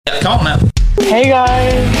Come on now. Hey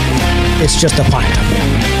guys. It's just a pineapple.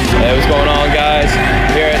 Hey, what's going on, guys?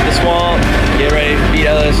 Here at the Swamp, get ready to beat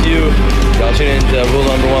LSU. Y'all tune into the Rule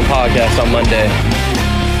Number 1 podcast on Monday.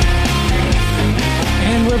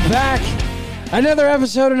 And we're back. Another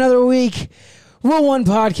episode, another week. Rule 1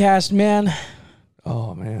 podcast, man.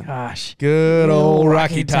 Oh, man. Gosh. Good old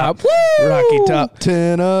Rocky Top. Woo! Rocky Top,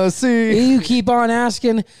 Tennessee. You keep on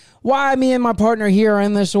asking why me and my partner here are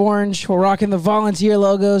in this orange. We're rocking the volunteer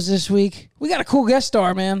logos this week. We got a cool guest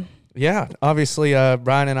star, man. Yeah, obviously,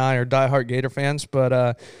 Brian and I are diehard Gator fans,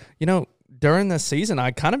 but, during this season, I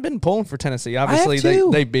kind of been pulling for Tennessee. Obviously,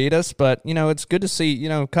 they beat us, but, it's good to see,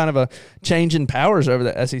 kind of a change in powers over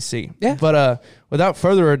the SEC. Yeah. But without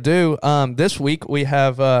further ado, this week we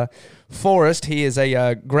have Forrest. He is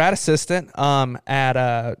a grad assistant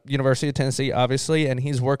at University of Tennessee, obviously, and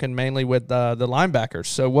he's working mainly with the linebackers.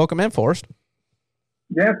 So welcome in, Forrest.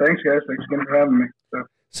 Yeah, thanks, guys. Thanks again for having me.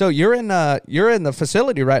 So you're in the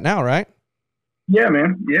facility right now, right? Yeah,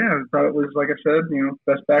 man. Yeah, I thought it was, like I said,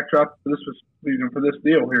 best backdrop for this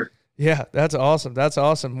deal here. Yeah, that's awesome. That's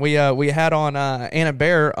awesome. We had on Anna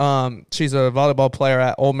Bear. She's a volleyball player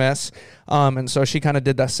at Ole Miss, and so she kind of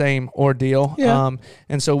did that same ordeal. Yeah.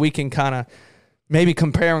 And so we can kind of maybe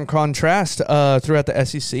compare and contrast throughout the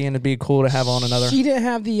SEC, and it'd be cool to have on another. She didn't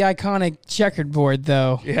have the iconic checkered board,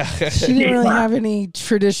 though. Yeah. She didn't really have any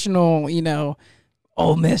traditional,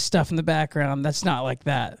 Ole Miss stuff in the background. That's not like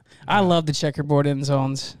that. I love the checkerboard end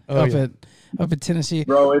zones up at Tennessee.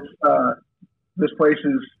 Bro, it's this place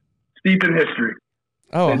is steeped in history.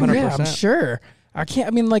 Oh, 100%. Yeah, I'm sure. I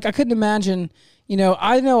couldn't imagine,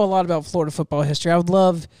 I know a lot about Florida football history. I would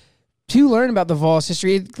love to learn about the Vols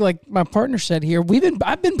history. Like my partner said here,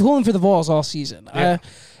 I've been pulling for the Vols all season. Yeah.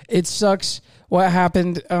 It sucks what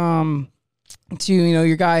happened to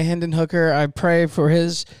your guy Hendon Hooker. I pray for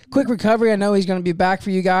his quick recovery. I know he's going to be back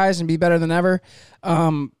for you guys and be better than ever.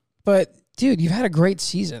 But dude, you've had a great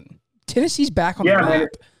season. Tennessee's back on the map. Man,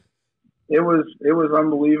 it was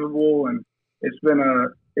unbelievable, and it's been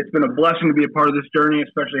a blessing to be a part of this journey,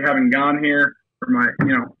 especially having gone here for my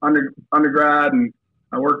undergrad, and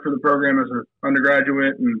I worked for the program as an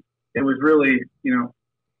undergraduate, and it was really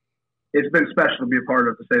it's been special to be a part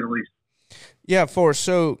of, to say the least. Yeah, Forrest.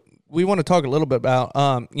 So we want to talk a little bit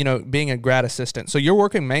about being a grad assistant. So you're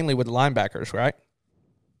working mainly with linebackers, right?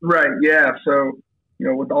 Right. Yeah. So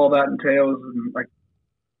what all that entails, and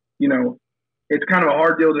it's kind of a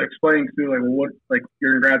hard deal to explain to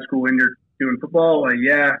you're in grad school and you're doing football.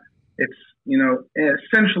 It's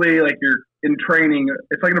essentially like you're in training.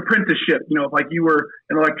 It's like an apprenticeship. Like you were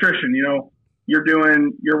an electrician.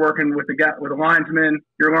 You're working with a linesman.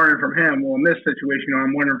 You're learning from him. Well, in this situation,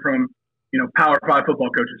 I'm learning from Power 5 football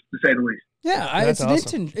coaches, to say the least. Yeah, That's it's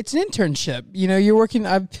awesome. It's an internship. You're working.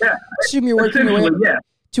 I assume you're working your way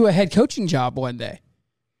to a head coaching job one day.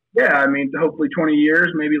 Yeah, I mean, hopefully 20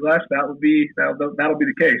 years, maybe less. That'll be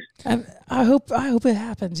the case. And I hope it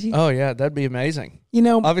happens. Oh yeah, that'd be amazing.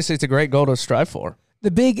 Obviously, it's a great goal to strive for.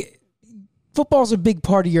 Football's a big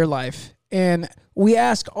part of your life, and we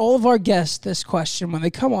ask all of our guests this question when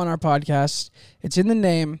they come on our podcast. It's in the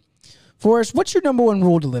name. Forrest, what's your number one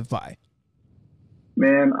rule to live by?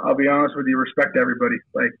 Man, I'll be honest with you. Respect everybody.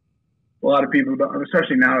 Like a lot of people,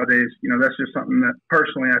 especially nowadays. That's just something that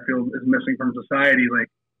personally I feel is missing from society.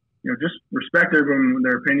 Just respect everyone with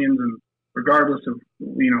their opinions, and regardless of,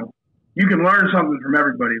 you can learn something from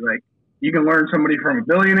everybody. Like, you can learn somebody from a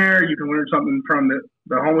billionaire. You can learn something from the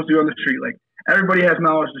homeless dude on the street. Like, everybody has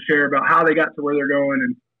knowledge to share about how they got to where they're going,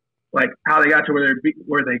 and how they got to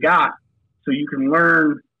where they got. So you can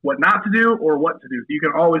learn what not to do or what to do. You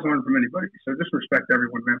can always learn from anybody. So just respect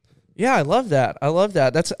everyone, man. Yeah, I love that.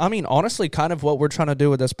 That's, honestly, kind of what we're trying to do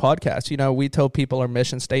with this podcast. We tell people our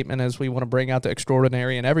mission statement is we want to bring out the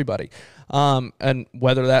extraordinary in everybody. And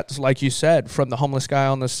whether that's, like you said, from the homeless guy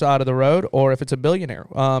on the side of the road, or if it's a billionaire,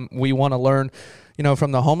 we want to learn,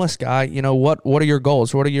 from the homeless guy, what are your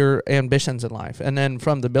goals? What are your ambitions in life? And then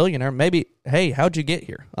from the billionaire, maybe, hey, how'd you get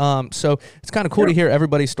here? So it's kind of cool to hear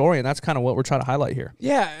everybody's story, and that's kind of what we're trying to highlight here.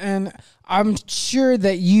 Yeah, and I'm sure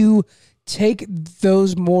that you take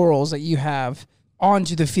those morals that you have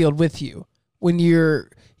onto the field with you when you're,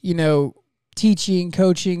 teaching,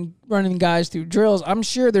 coaching, running guys through drills. I'm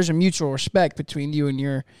sure there's a mutual respect between you and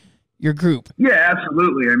your group. Yeah,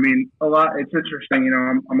 absolutely. I mean, it's interesting,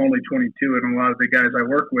 I'm only 22, and a lot of the guys I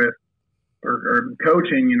work with or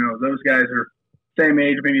coaching, those guys are same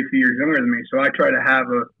age, maybe a few years younger than me. So I try to have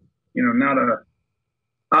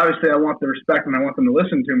obviously I want the respect and I want them to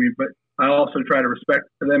listen to me, but I also try to respect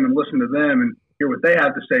them and listen to them and hear what they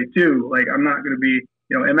have to say too. Like, I'm not going to be,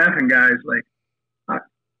 MFing guys. Like,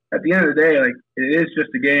 at the end of the day, like, it is just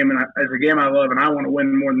a game, and it's a game I love, and I want to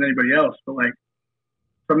win more than anybody else. But like,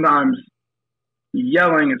 sometimes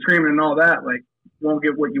yelling and screaming and all that, like, won't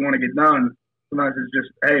get what you want to get done. Sometimes it's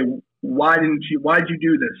just, hey, why'd you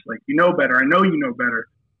do this? Like, you know better. I know you know better.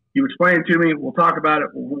 You explain it to me. We'll talk about it.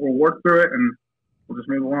 We'll work through it, and we'll just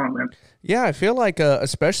move along, man. Yeah, I feel like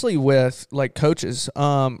especially with like coaches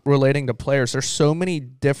relating to players, there's so many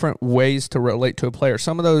different ways to relate to a player.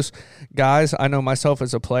 Some of those guys, I know myself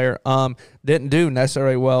as a player, didn't do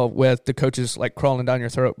necessarily well with the coaches like crawling down your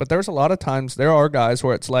throat. But there's a lot of times there are guys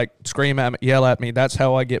where it's like scream at me, yell at me. That's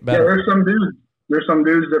how I get better. Yeah, there's some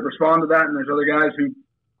dudes that respond to that, and there's other guys who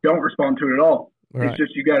don't respond to it at all. Right. It's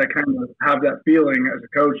just you got to kind of have that feeling as a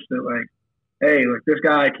coach that, like, hey, like, this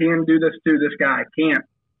guy can do this too, this guy can't,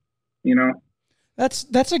 you know?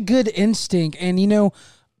 That's a good instinct. And, you know,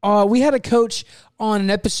 we had a coach on in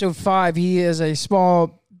episode 5. He is a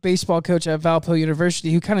small baseball coach at Valpo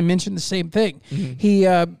University who kind of mentioned the same thing. Mm-hmm. He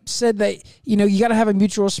said that, you know, you got to have a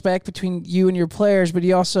mutual respect between you and your players, but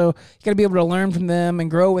you got to be able to learn from them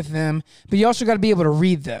and grow with them, but you also got to be able to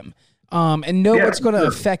read them and know what's going to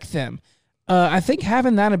affect them. I think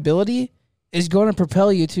having that ability is going to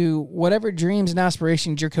propel you to whatever dreams and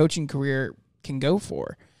aspirations your coaching career can go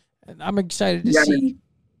for. And I'm excited to see.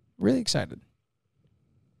 Really excited.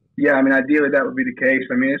 Yeah, I mean, ideally that would be the case.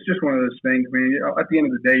 I mean, it's just one of those things. I mean, at the end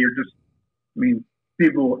of the day, you're just, I mean,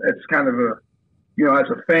 people, it's kind of a, you know, as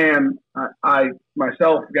a fan, I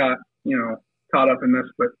myself got, you know, caught up in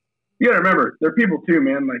this, but you got to remember, they're people too,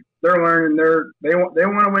 man. Like, they're learning, they want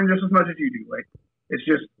to win just as much as you do. Like, it's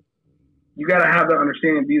just, you got to have the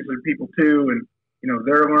understanding these are people too, and, you know,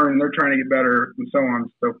 they're learning, they're trying to get better, and so on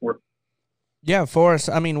and so forth. Yeah, Forrest,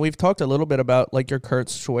 I mean, we've talked a little bit about, like, your current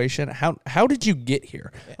situation. How did you get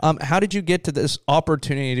here? How did you get to this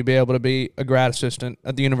opportunity to be able to be a grad assistant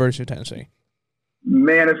at the University of Tennessee?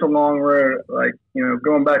 Man, it's a long road. Like, you know,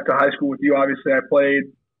 going back to high school with you, obviously I played,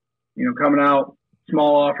 you know, coming out,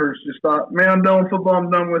 small offers, just thought, man, I'm done with football. I'm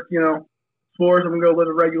done with, you know, sports. I'm going to go live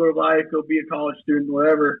a regular life, go be a college student,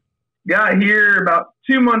 whatever. Got here about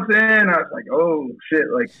 2 months in, I was like, oh, shit,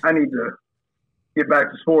 like, I need to get back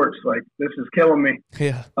to sports. Like, this is killing me.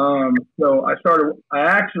 Yeah. So I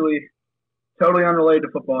actually, totally unrelated to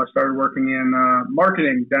football, I started working in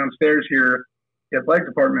marketing downstairs here, the athletic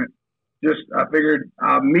department. Just, I figured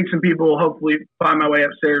I'll meet some people, hopefully find my way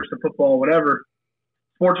upstairs to football, whatever.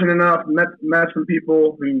 Fortunate enough, met some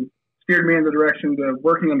people who steered me in the direction to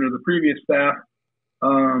working under the previous staff.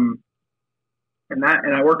 And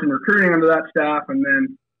I worked in recruiting under that staff, and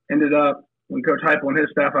then ended up, when Coach Heupel and his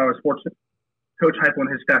staff, Coach Heupel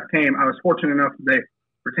and his staff came, I was fortunate enough that they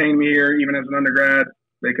retained me here, even as an undergrad.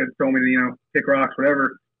 They could have told me to, you know, kick rocks,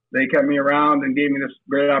 whatever. They kept me around and gave me this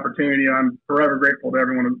great opportunity. I'm forever grateful to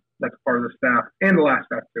everyone that's part of the staff, and the last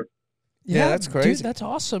staff too. Yeah, that's crazy. Dude, that's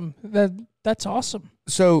awesome. That's awesome.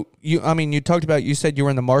 So, you talked about, you said you were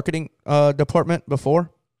in the marketing department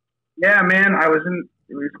before? Yeah, man. I was in,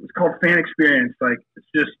 it's called Fan Experience. Like, it's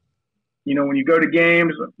just, you know, when you go to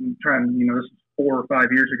games, I'm trying, you know, this is 4 or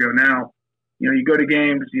 5 years ago now. You know, you go to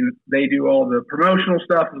games, you know, they do all the promotional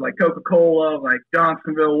stuff, like Coca-Cola, like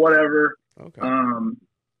Johnsonville, whatever. Okay.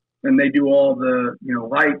 And they do all the, you know,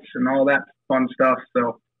 lights and all that fun stuff.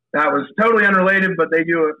 So that was totally unrelated, but they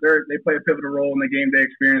play a pivotal role in the game day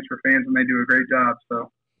experience for fans, and they do a great job.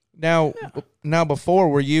 So now before,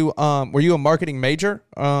 were you a marketing major?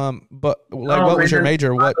 But like, what was your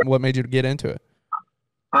major? What made you get into it?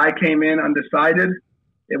 I came in undecided.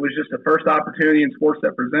 It was just the first opportunity in sports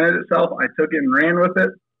that presented itself. I took it and ran with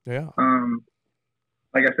it. Yeah.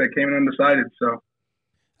 Like I said, came in undecided. So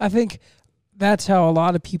I think that's how a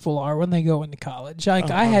lot of people are when they go into college. Like,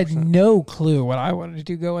 I had no clue what I wanted to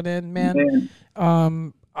do going in, man.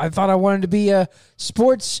 I thought I wanted to be a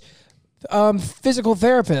sports physical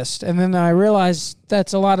therapist, and then I realized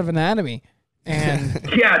that's a lot of anatomy. And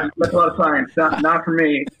yeah, that's a lot of science. Not for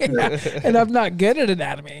me. Yeah, and I'm not good at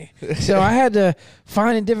anatomy, so I had to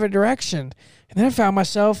find a different direction. And then I found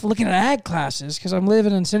myself looking at ag classes because I'm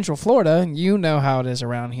living in Central Florida, and you know how it is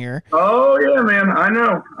around here. Oh yeah, man, I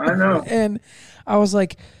know. And I was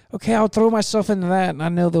like, okay, I'll throw myself into that, and I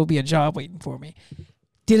know there'll be a job waiting for me.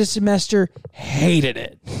 Did a semester, hated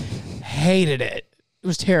it. It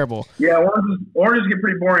was terrible. Yeah, oranges get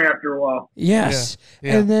pretty boring after a while. Yes.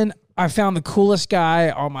 Yeah. And then I found the coolest guy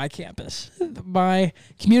on my campus. My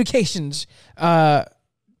communications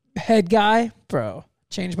head guy, bro,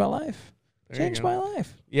 changed my life.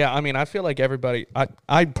 Yeah, I mean, I feel like everybody,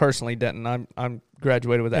 I personally didn't. I'm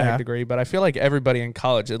graduated with an ag degree, but I feel like everybody in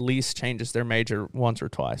college at least changes their major once or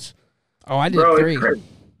twice. Oh, I did 3.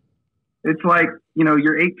 it's like,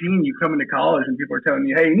 you're 18, you come into college and people are telling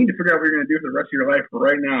you, hey, you need to figure out what you're going to do for the rest of your life for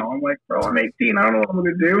right now. I'm like, bro, I'm 18. I don't know what I'm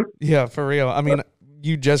going to do. Yeah, for real. I mean,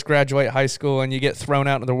 you just graduate high school and you get thrown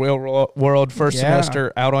out into the real world first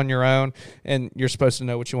semester out on your own, and you're supposed to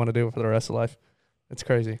know what you want to do for the rest of life. It's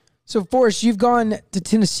crazy. So, Forrest, you've gone to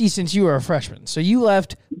Tennessee since you were a freshman. So you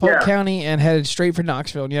left Polk County and headed straight for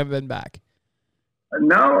Knoxville, and you haven't been back.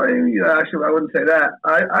 No, actually, I wouldn't say that.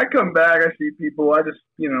 I come back, I see people, I just,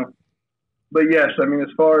 but yes, I mean, as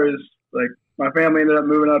far as, like, my family ended up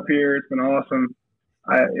moving up here. It's been awesome.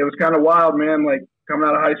 It was kind of wild, man. Like, coming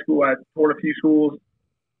out of high school, I toured a few schools,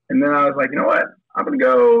 and then I was like, you know what? I'm going to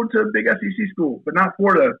go to a big SEC school, but not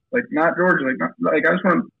Florida, like, not Georgia. Like I just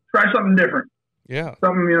want to try something different. Yeah.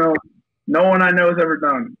 Something, no one I know has ever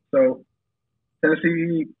done. So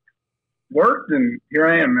Tennessee worked, and here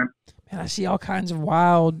I am, man. Man, I see all kinds of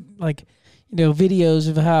wild, videos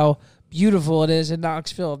of how beautiful it is in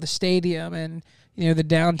Knoxville, the stadium and, the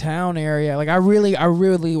downtown area. Like, I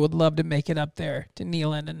really would love to make it up there to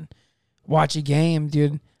Neyland and watch a game,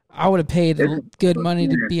 dude. I would have paid good money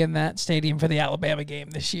to be in that stadium for the Alabama game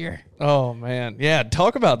this year. Oh, man. Yeah,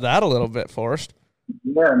 talk about that a little bit, Forrest.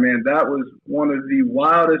 Yeah, man, that was one of the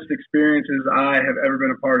wildest experiences I have ever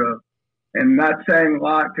been a part of. And that's saying a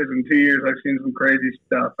lot because in 2 years I've seen some crazy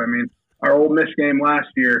stuff. I mean, our Ole Miss game last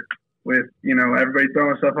year with, everybody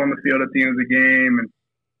throwing stuff on the field at the end of the game.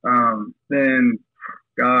 And then,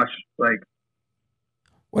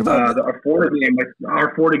 what about our Florida game? Like,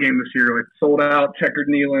 our Florida game this year, like, sold out, checkered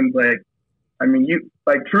Neyland. Like, I mean,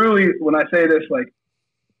 truly, when I say this, like,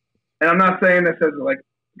 and I'm not saying this as, like,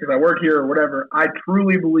 because I work here or whatever, I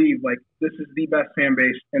truly believe, like, this is the best fan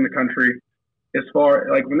base in the country. As far,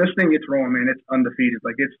 like, when this thing gets rolling, man, it's undefeated.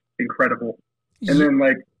 Like, it's incredible. And then,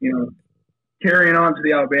 like, carrying on to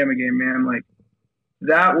the Alabama game, man, like,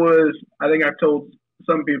 that was, I think I've told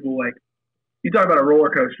some people, like, you talk about a roller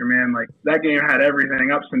coaster, man. Like, that game had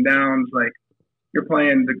everything, ups and downs. Like, you're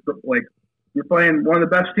playing one of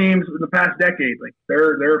the best teams in the past decade. Like,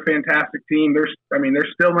 they're a fantastic team. They're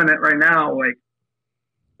still in it right now. Like,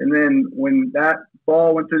 and then when that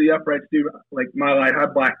ball went through the uprights, dude, like, my life, I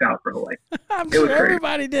blacked out, bro. Like, I'm sure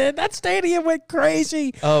everybody did. That stadium went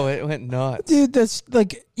crazy. Oh, it went nuts, dude. That's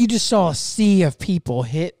like, you just saw a sea of people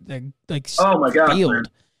hit the oh my God, field. Man.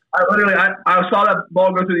 I saw that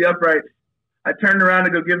ball go through the uprights. I turned around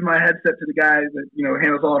to go give my headset to the guy that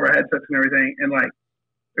handles all of our headsets and everything, and like,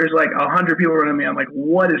 there's like 100 people around me. I'm like,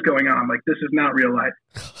 what is going on? Like, this is not real life.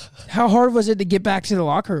 How hard was it to get back to the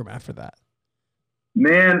locker room after that?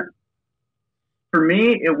 Man, for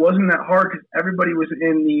me, it wasn't that hard because everybody was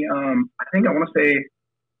in the, I think I want to say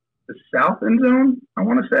the south end zone. I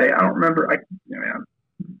want to say, I don't remember.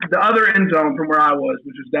 The other end zone from where I was,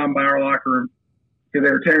 which was down by our locker room, because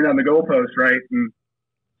they were tearing down the goalpost, right? And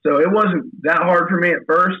so it wasn't that hard for me at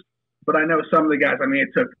first, but I know some of the guys. I mean,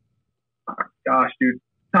 it took, gosh, dude,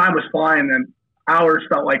 time was flying, and hours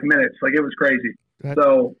felt like minutes. Like, it was crazy.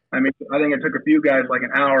 So, I mean, I think it took a few guys like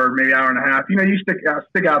an hour, maybe hour and a half. You stick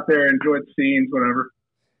out there, enjoy the scenes, whatever.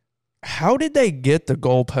 How did they get the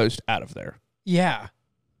goalpost out of there? Yeah.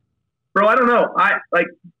 Bro, I don't know.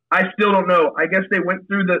 I still don't know. I guess they went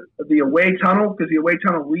through the away tunnel, because the away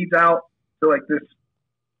tunnel leads out to, like, this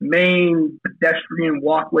main pedestrian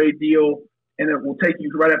walkway deal, and it will take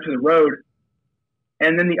you right up to the road.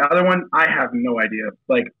 And then the other one, I have no idea.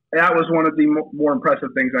 Like, that was one of the more impressive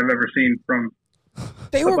things I've ever seen from.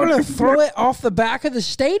 They were going to throw it off the back of the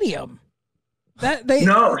stadium.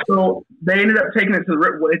 No, so they ended up taking it to the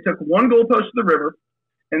river. They took one goalpost to the river,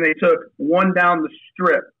 and they took one down the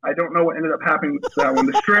strip. I don't know what ended up happening to that one.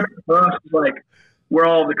 The strip for us is like where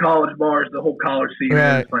all the college bars, the whole college scene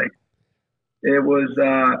is. Like, it was,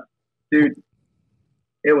 dude,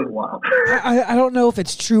 it was wild. I don't know if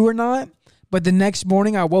it's true or not, but the next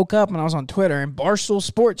morning I woke up and I was on Twitter, and Barstool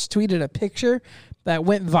Sports tweeted a picture that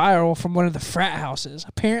went viral from one of the frat houses.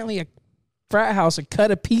 Apparently a frat house had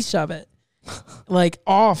cut a piece of it, like,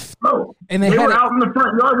 off. Oh, and they were out in the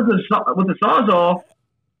front yard with the Sawzall,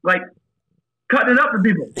 like, cutting it up for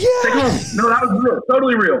people. Yeah. Take home. No, that was real.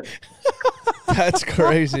 Totally real. That's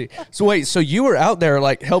crazy. So wait, so you were out there,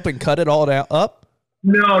 like, helping cut it all up?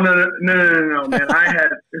 No, man. I had,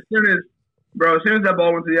 as soon as that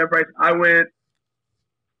ball went to the uprights, I went,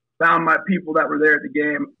 found my people that were there at the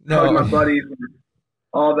game, hugged my buddies,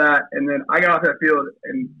 all that, and then I got off that field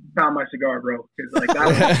and found my cigar, bro. Because, like,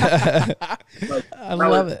 that was, like, I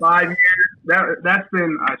love it. 5 years. That's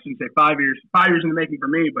been, I shouldn't say 5 years. 5 years in the making for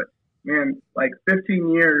me, but, man, like, 15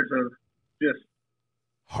 years of just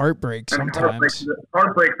heartbreak sometimes.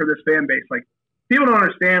 Heartbreak for this fan base. Like, people don't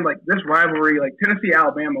understand, like, this rivalry, like, Tennessee,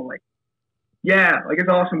 Alabama, like, yeah, like it's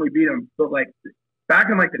awesome we beat them. But like back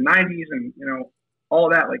in like the '90s and all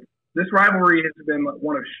that, like this rivalry has been like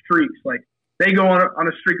one of streaks. Like they go on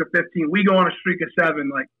a streak of 15, we go on a streak of 7.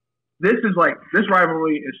 Like this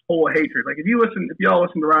rivalry is full of hatred. Like if y'all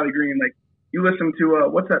listen to Riley Green, like you listen to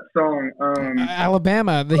what's that song?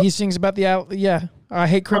 Alabama. He sings about I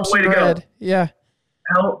hate Crimson Red. Yeah.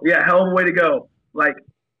 Hell of a way to go. Like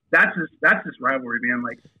that's this rivalry, man.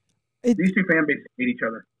 Like these two fan bases hate each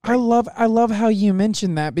other. I love how you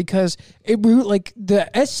mentioned that because like the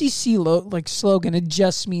SEC slogan. It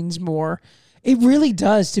just means more. It really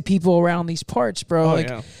does to people around these parts, bro.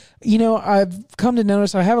 I've come to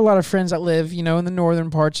notice. I have a lot of friends that live, in the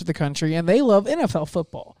northern parts of the country, and they love NFL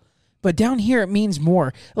football. But down here, it means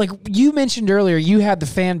more. Like you mentioned earlier, you had the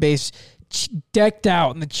fan base decked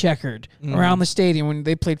out in the checkered around the stadium when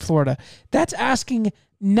they played Florida. That's asking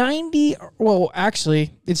 90. Well,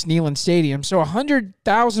 actually, it's Neyland Stadium, so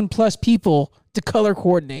 100,000 plus people to color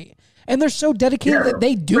coordinate, and they're so dedicated that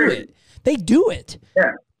they do it. They do it.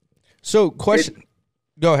 Yeah. So, question.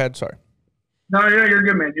 Go ahead. Sorry. No, you're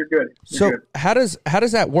good, man. You're good. So how does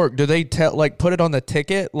that work? Do they put it on the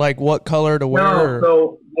ticket, like what color to wear? No,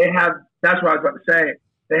 so they have. That's what I was about to say.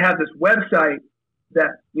 They have this website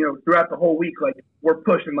that throughout the whole week, like we're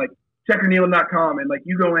pushing, like checkerneeland.com, and like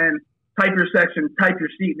you go in, type your section, type your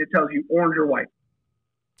seat, and it tells you orange or white.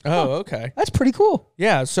 Oh, okay. That's pretty cool.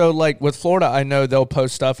 Yeah. So like with Florida, I know they'll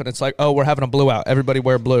post stuff, and it's like, oh, we're having a blue out. Everybody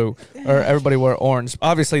wear blue, or everybody wear orange.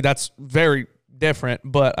 Obviously, that's very different,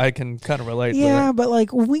 but I can kind of relate. Yeah, but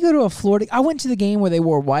like when we go to a Florida, I went to the game where they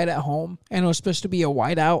wore white at home, and it was supposed to be a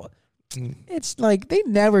white out. It's like they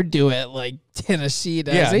never do it like Tennessee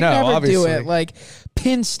does. They never obviously do it like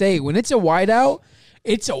Penn State. When it's a white out,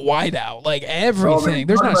 it's a white out. Like everything.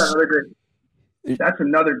 There's not. That's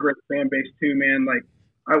another great fan base too, man. Like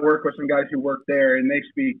I work with some guys who work there, and they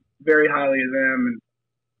speak very highly of them.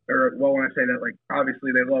 When I say that, like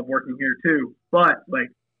obviously they love working here too, but like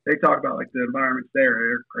they talk about like the environments there.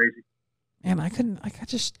 They're crazy. And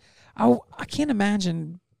I can't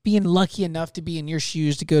imagine being lucky enough to be in your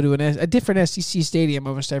shoes to go to a different SEC stadium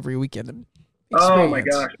almost every weekend. Oh my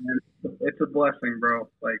gosh, man. It's a blessing, bro.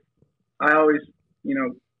 Like I always,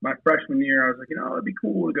 my freshman year, I was like, it'd be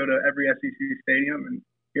cool to go to every SEC stadium, and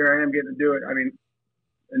here I am getting to do it. I mean,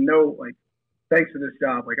 and thanks to this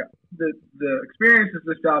job, like the experiences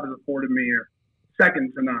this job has afforded me are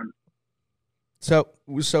second to none. So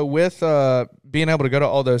with being able to go to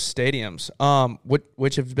all those stadiums,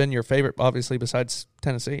 which have been your favorite, obviously, besides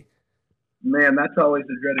Tennessee? Man, that's always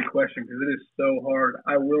a dreaded question because it is so hard.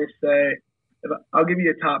 I will say, I'll give you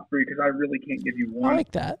a top 3 because I really can't give you one. I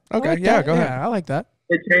like that. Okay, go ahead. I like that.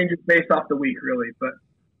 It changes based off the week, really. But,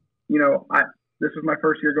 this was my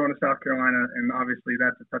first year going to South Carolina, and obviously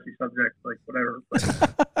that's a touchy subject, like whatever. But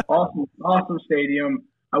awesome stadium.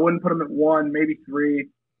 I wouldn't put them at 1, maybe 3.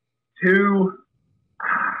 2,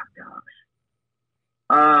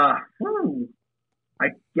 I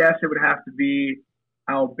guess it would have to be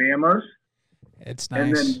Alabama's. It's nice.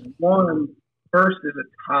 And then first is a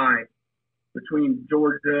tie between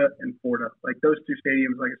Georgia and Florida. Like those two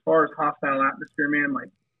stadiums, like as far as hostile atmosphere, man, like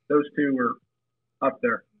those two are up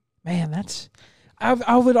there. Man, I've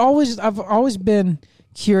always been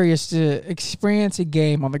curious to experience a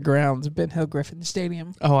game on the grounds of Ben Hill Griffin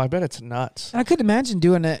Stadium. Oh, I bet it's nuts. And I couldn't imagine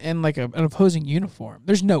doing it in like an opposing uniform.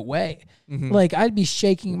 There's no way. Mm-hmm. Like I'd be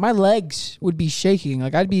shaking. My legs would be shaking.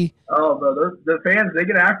 Like I'd be. Oh, bro, the fans, they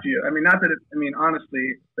get after you. I mean, not that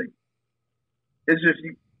honestly, like it's just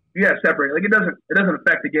you gotta separate. Like it doesn't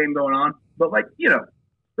affect the game going on, but like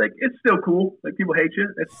like it's still cool. Like people hate you.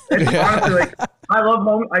 It's honestly like I love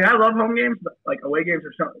home games, but like away games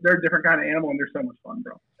they're a different kind of animal, and they're so much fun,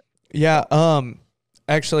 bro. Yeah.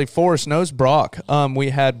 Actually, Forrest knows Brock. We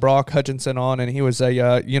had Brock Hutchinson on, and he was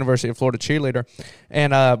a University of Florida cheerleader.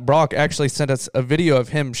 And Brock actually sent us a video of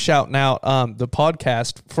him shouting out the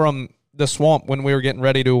podcast from the swamp when we were getting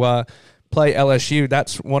ready to play LSU.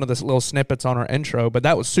 That's one of the little snippets on our intro. But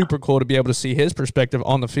that was super cool to be able to see his perspective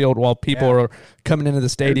on the field while people are coming into the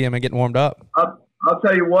stadium and getting warmed up. I'll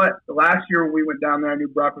tell you what, last year when we went down there, I knew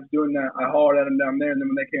Brock was doing that. I hollered at him down there, and then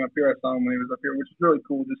when they came up here, I saw him when he was up here, which is really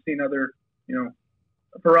cool. Just seeing other,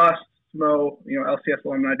 for us, Smo, LCS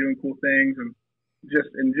alumni doing cool things, and just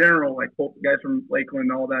in general, like guys from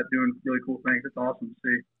Lakeland and all that doing really cool things. It's awesome to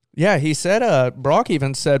see. Yeah, he said, Brock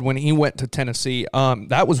even said when he went to Tennessee,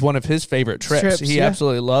 that was one of his favorite trips. He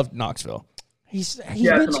absolutely loved Knoxville. He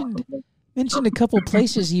mentioned a couple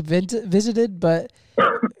places he visited, but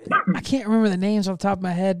I can't remember the names off the top of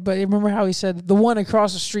my head. But I remember how he said the one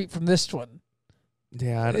across the street from this one.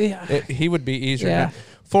 Yeah, he would be easier. Yeah.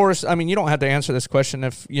 Forrest, I mean, you don't have to answer this question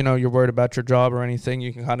if, you're worried about your job or anything.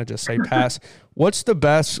 You can kind of just say pass. What's the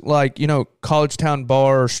best, college town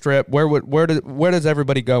bar or strip? Where does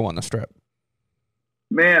everybody go on the strip?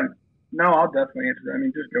 Man, no, I'll definitely answer that. I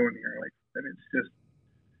mean, just go in here. And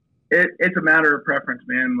it's a matter of preference,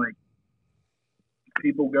 man. Like,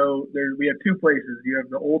 people go there. We have two places. You have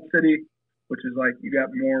the Old City, which is like, you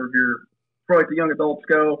got more of your, probably the young adults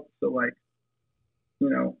go. So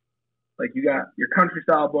you got your country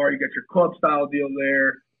style bar, you got your club style deal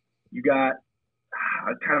there. You got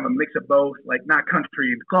kind of a mix of both, like not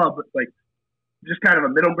country and club, but like just kind of a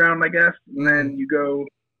middle ground, I guess. And then you go,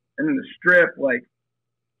 and then the strip,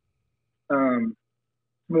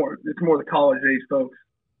 it's more the college age folks.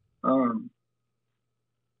 I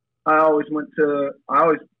always went to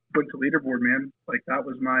leaderboard, man. Like, that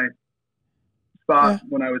was my spot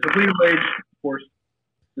when I was a legal age, of course,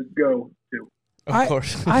 to go to. Of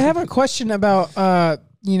course. I have a question about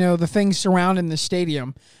the things surrounding the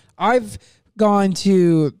stadium. I've gone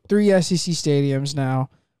to 3 SEC stadiums now.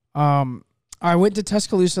 I went to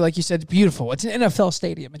Tuscaloosa, like you said. It's beautiful. It's an NFL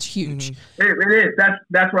stadium. It's huge. Mm-hmm. It is.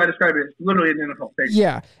 That's why I describe it. It's literally an NFL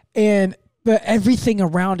stadium. Yeah, but everything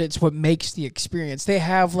around it's what makes the experience. They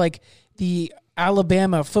have the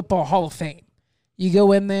Alabama Football Hall of Fame. You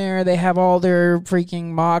go in there, they have all their freaking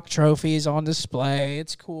mock trophies on display.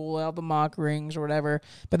 It's cool, all the mock rings or whatever.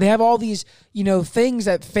 But they have all these, things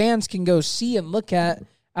that fans can go see and look at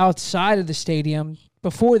outside of the stadium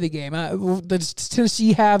before the game. Does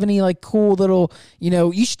Tennessee have any cool little,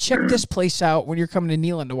 you should check this place out when you're coming to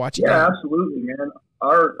Neyland to watch a game? Yeah, absolutely, man.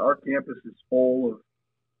 Our campus is full of,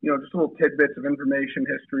 just little tidbits of information,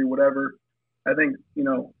 history, whatever. I think,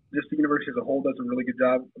 just the university as a whole does a really good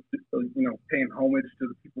job of, paying homage to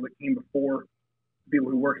the people that came before, the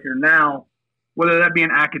people who work here now, whether that be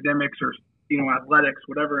in academics or, athletics,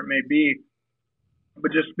 whatever it may be.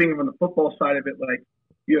 But just being on the football side of it,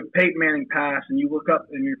 you have Peyton Manning Pass, and you look up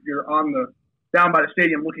and you're on down by the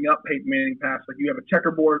stadium looking up Peyton Manning Pass. You have a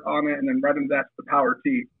checkerboard on it, and then right under that's the Power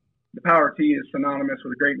T. The Power T is synonymous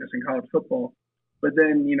with greatness in college football. But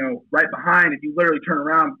then, right behind, if you literally turn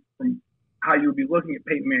around from how you would be looking at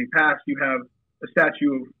Peyton Manning Pass, you have a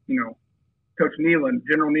statue of, Coach Neyland,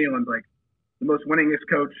 General Neyland, the most winningest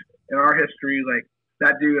coach in our history.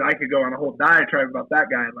 That dude, I could go on a whole diatribe about that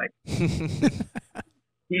guy.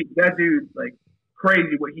 That dude,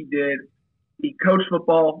 crazy what he did. He coached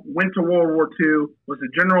football, went to World War II, was a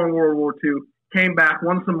general in World War II, came back,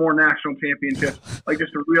 won some more national championships.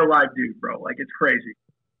 Just a real live dude, bro. It's crazy.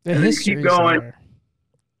 The and then you keep going. There.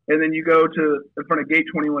 And then you go to in front of Gate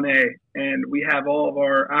 21A, and we have all of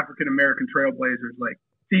our African-American trailblazers like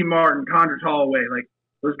T. Martin, Condrich Holloway,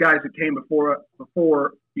 those guys that came before, the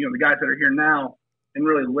guys that are here now, and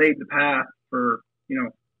really laid the path for,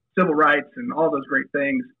 civil rights and all those great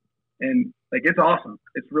things. And, it's awesome.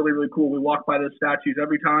 It's really, really cool. We walk by those statues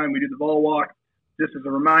every time. We do the ball walk just as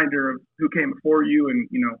a reminder of who came before you and,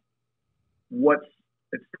 what's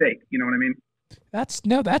at stake. You know what I mean? That's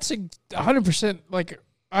 100%.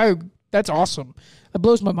 That's awesome. That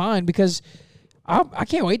blows my mind because I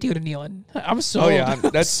can't wait to go to Neyland. I'm sold. Oh yeah,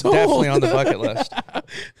 that's definitely on the bucket list.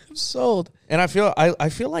 I'm sold. And I feel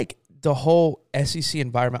like the whole SEC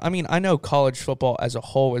environment. I mean, I know college football as a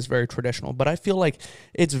whole is very traditional, but I feel like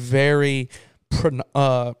it's very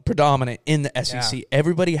predominant in the SEC. Yeah.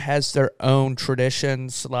 Everybody has their own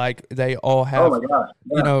traditions. They all have,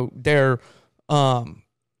 their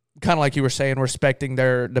kind of like you were saying, respecting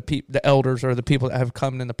the elders or the people that have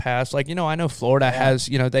come in the past. I know Florida has,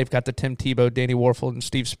 they've got the Tim Tebow, Danny Warfel, and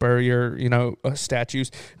Steve Spurrier,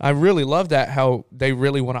 statues. I really love that, how they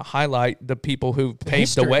really want to highlight the people who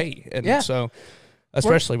paved the way. And so,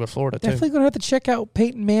 especially with Florida, definitely going to have to check out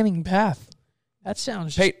Peyton Manning Path. That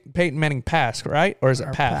sounds... Peyton Manning Pass, right? Or is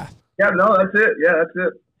it Path? Yeah, no, that's it. Yeah, that's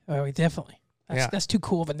it. Oh, definitely. That's too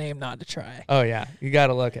cool of a name not to try. Oh, yeah. You got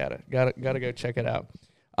to look at it. Got to go check it out.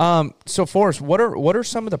 So Forrest, what are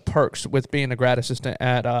some of the perks with being a grad assistant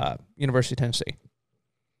at University of Tennessee?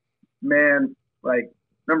 Man,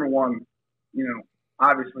 number one,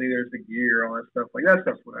 obviously there's the gear, all that stuff. That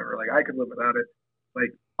stuff's whatever. I could live without it.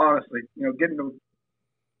 Honestly, getting to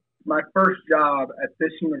my first job at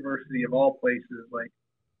this university of all places,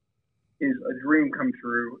 is a dream come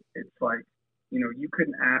true. It's you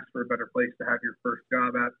couldn't ask for a better place to have your first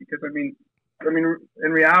job at, because I mean,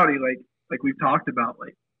 in reality, like we've talked about,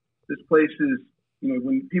 this place is,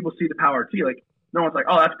 when people see the Power T, no one's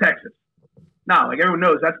oh, that's Texas. No, everyone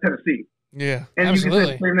knows that's Tennessee. Yeah, and absolutely. You can say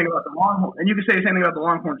the same thing about the Longhorns, and you can say the same thing about the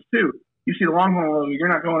Longhorns too. You see the Longhorn logo, you're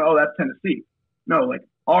not going, oh, that's Tennessee. No,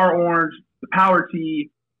 our orange, the Power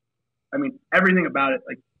T. I mean, everything about it.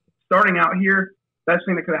 Starting out here, best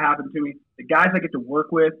thing that could have happened to me. The guys I get to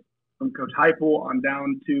work with, from Coach Heupel on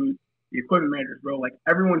down to the equipment managers, bro. Like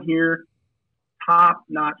everyone here, top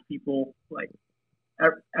notch people. Like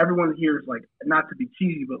everyone here is like, not to be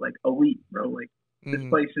cheesy, but like elite, bro. Like this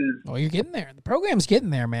place is. Oh, you're getting there. The program's getting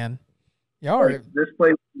there, man. Y'all are. Like, this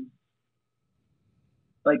place.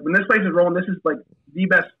 Like when this place is rolling, this is like the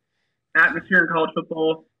best atmosphere in college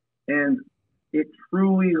football, and it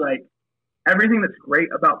truly like everything that's great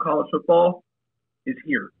about college football is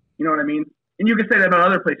here. You know what I mean? And you can say that about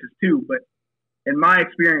other places too, but in my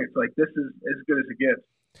experience, like this is as good as it gets.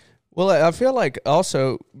 Well, I feel like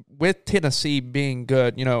also with Tennessee being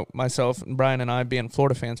good, you know, myself and Brian and I being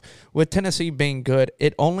Florida fans, with Tennessee being good,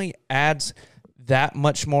 it only adds that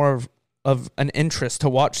much more of an interest to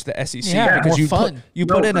watch the SEC because you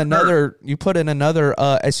put in another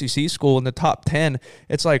SEC school in the top 10.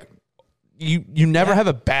 It's like you never have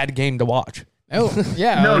a bad game to watch. Oh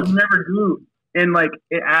yeah, no, you never do. And like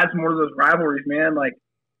it adds more to those rivalries, man. Like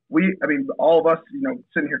all of us, you know,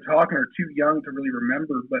 sitting here talking are too young to really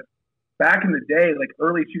remember, but back in the day, like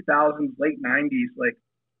early 2000s, late 90s, like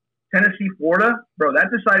Tennessee, Florida, bro,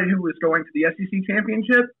 that decided who was going to the SEC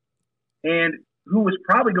championship and who was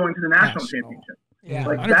probably going to the national championship. Yeah,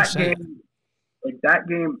 like 100%. that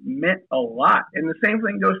game meant a lot. And the same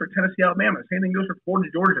thing goes for Tennessee, Alabama. The same thing goes for Florida,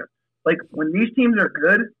 Georgia. Like when these teams are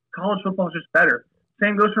good, college football is just better.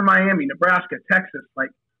 Same goes for Miami, Nebraska, Texas, like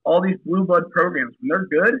all these blue blood programs. When they're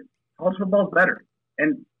good, college football is better.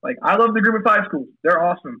 And like I love the group of 5 schools. They're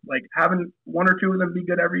awesome. Like having one or two of them be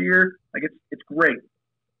good every year, like it's great.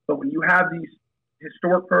 But when you have these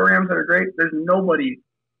historic programs that are great, there's nobody.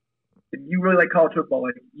 If you really like college football,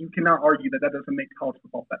 like you cannot argue that doesn't make college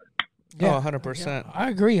football better. Yeah. Oh, 100%. Yeah, I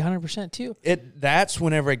agree 100% too. That's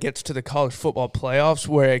whenever it gets to the college football playoffs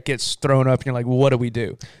where it gets thrown up and you're like, well, what do we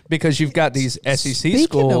do? Because you've got these SEC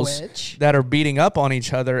schools that are beating up on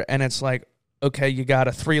each other, and it's like, okay, you got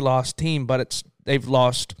a 3-loss team, but they've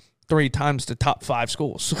lost 3 times to top 5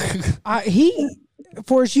 schools.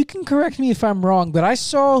 Forrest, you can correct me if I'm wrong, but I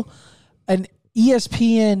saw an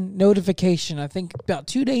ESPN notification, I think about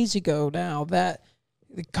 2 days ago now, that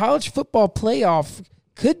the college football playoff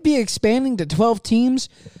could be expanding to 12 teams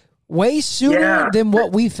way sooner than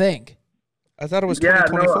what we think. I thought it was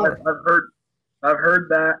 2024. No, I've heard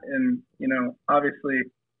that, and you know, obviously,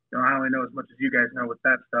 you know, I only know as much as you guys know with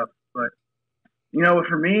that stuff, but you know,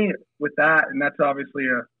 for me with that, and that's obviously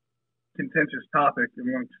a contentious topic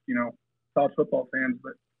amongst, you know, college football fans,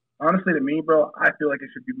 but honestly, to me, bro, I feel like it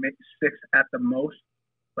should be 6 at the most.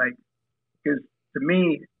 Like, because to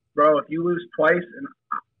me, bro, if you lose twice, and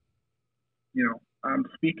you know, I'm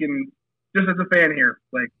speaking just as a fan here.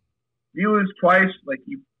 Like, if you lose twice, like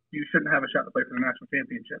you shouldn't have a shot to play for the national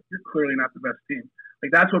championship. You're clearly not the best team.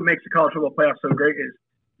 Like, that's what makes the college football playoff so great. Is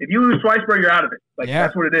if you lose twice, bro, you're out of it. Like,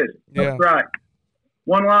 that's what it is. Don't try.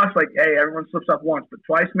 One loss, like, hey, everyone slips up once, but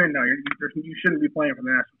twice, man, no, you shouldn't be playing for the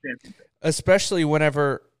national championship. Especially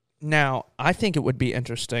whenever. Now, I think it would be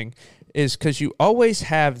interesting is because you always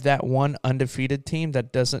have that one undefeated team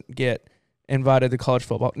that doesn't get invited to college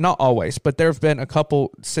football. Not always, but there have been a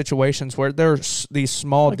couple situations where there's these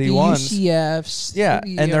small like D1s. The UCFs. Yeah,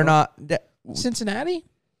 and they're not. Cincinnati?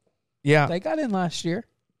 Yeah. They got in last year.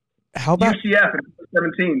 How about UCF in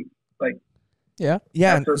 2017? Like, yeah.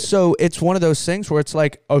 Yeah, so it's one of those things where it's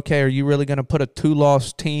like, okay, are you really going to put a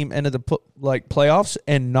 2-loss team into the playoffs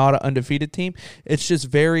and not an undefeated team? It's just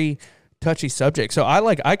very touchy subject. So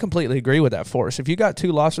I completely agree with that, Forrest. If you got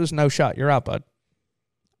 2 losses, no shot, you're out, bud.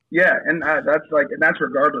 Yeah, and that's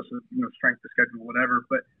regardless of, you know, strength of schedule, whatever.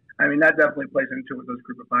 But I mean, that definitely plays into it with those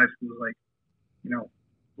group of 5 schools. Like, you know,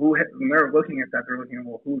 when they're looking at that, they're looking at,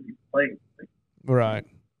 well, who have you played? Like, right.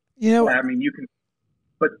 You know, I mean, you can.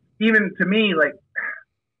 But even to me, like,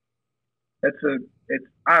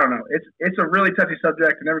 I don't know. It's a really touchy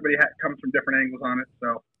subject, and everybody comes from different angles on it.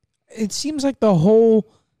 So it seems like the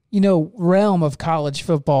whole, you know, realm of college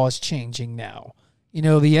football is changing now. You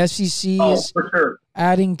know, the SEC is for sure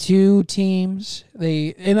adding 2 teams.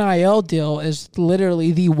 The NIL deal is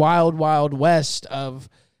literally the wild, wild west of,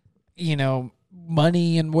 you know,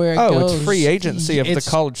 money and where it goes. It's free agency of the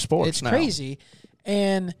college sports it's now. It's crazy.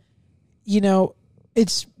 And, you know,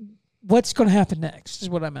 it's what's going to happen next is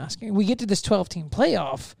what I'm asking. We get to this 12-team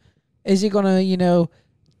playoff. Is it going to, you know,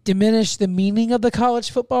 diminish the meaning of the college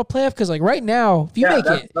football playoff? Because, like, right now, if you make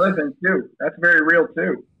that's it. Another thing, too. That's very real,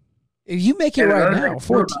 too. If you make it right now,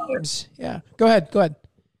 4 teams. Yeah. Go ahead. Like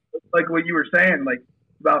what you were saying, like,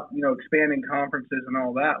 about, you know, expanding conferences and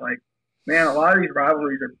all that. Like, man, a lot of these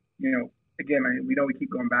rivalries are, you know, again, we know we keep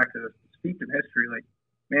going back to this steeped in history. Like,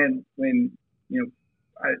 man, when, you know,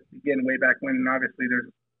 way back when, obviously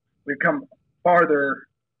we've come farther,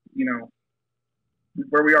 you know,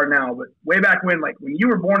 where we are now. But way back when, like when you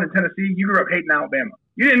were born in Tennessee, you grew up hating Alabama.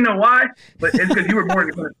 You didn't know why, but it's because you were born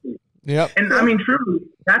in Tennessee. Yep. And I mean, truly,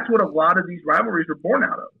 that's what a lot of these rivalries were born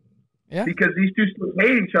out of. Yeah. Because these two still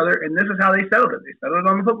hate each other, and this is how they settled it. They settled it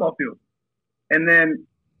on the football field. And then,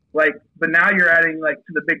 like, but now you're adding, like,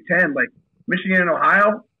 to the Big Ten, like, Michigan and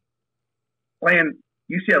Ohio playing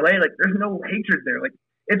UCLA. Like, there's no hatred there. Like,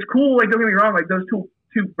 it's cool. Like, don't get me wrong. Like, those two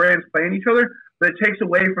brands playing each other, but it takes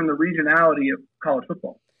away from the regionality of college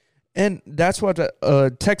football. And that's what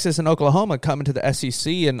Texas and Oklahoma come into the SEC,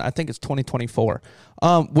 and I think it's 2024.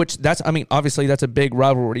 Which that's, I mean, obviously that's a big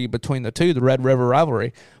rivalry between the two, the Red River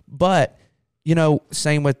rivalry. But you know,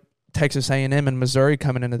 same with Texas A&M and Missouri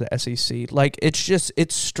coming into the SEC. Like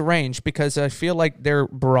it's strange because I feel like they're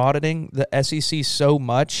broadening the SEC so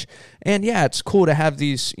much. And yeah, it's cool to have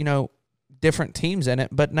these, you know, different teams in it.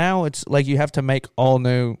 But now it's like you have to make all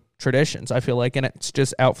new traditions. I feel like, and it's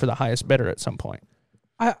just out for the highest bidder at some point.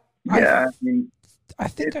 I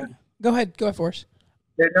think. Go ahead, Forrest.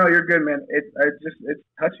 No, you're good, man. It's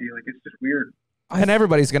touchy. Like, it's just weird. And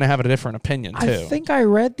everybody's going to have a different opinion too. I think I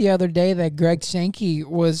read the other day that Greg Sankey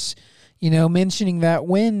was, you know, mentioning that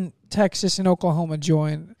when Texas and Oklahoma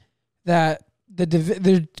join, that there's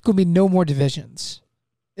going to be no more divisions.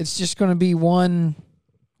 It's just going to be one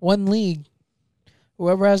league.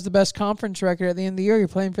 Whoever has the best conference record at the end of the year, you're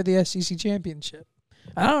playing for the SEC championship.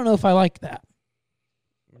 I don't know if I like that.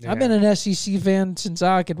 Yeah. I've been an SEC fan since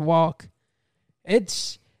I could walk.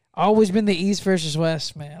 It's always been the East versus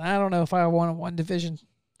West, man. I don't know if I want a one-division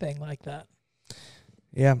thing like that.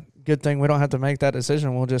 Yeah, good thing we don't have to make that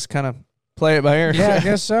decision. We'll just kind of play it by ear. Yeah, I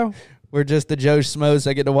guess so. We're just the Joe Schmoes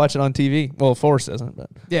that get to watch it on TV. Well, Forrest doesn't, but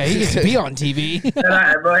yeah, he gets to be on TV. But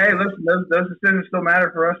hey, listen, those decisions still matter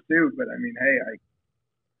for us too. But I mean, hey,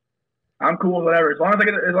 I'm cool with whatever. As long as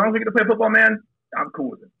we get to play football, man, I'm cool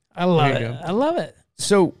with it. I love it. I love it.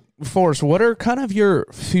 So, Forrest, what are kind of your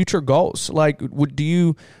future goals? Like, do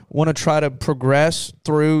you want to try to progress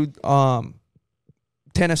through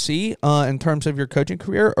Tennessee in terms of your coaching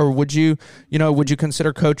career, or would you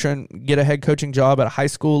consider coaching, get a head coaching job at a high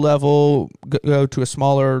school level, go to a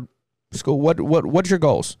smaller school? What's your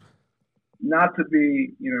goals? Not to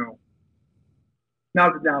be, not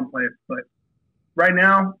to downplay it, but right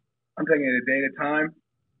now I'm taking it a day at a time.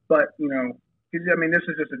 But because, I mean, this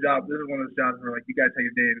is just a job. This is one of those jobs where, like, you got to take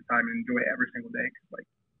a day at a time and enjoy it every single day. Cause, like,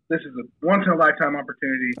 this is a once-in-a-lifetime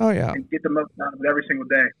opportunity. Oh, yeah. And get the most out of it every single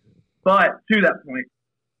day. But to that point,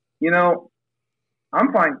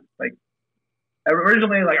 I'm fine. Like,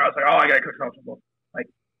 originally, like, I was like, oh, I got to coach college football. Like,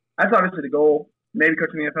 that's obviously the goal. Maybe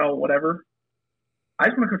coaching the NFL, whatever. I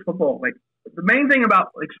just want to coach football. Like, the main thing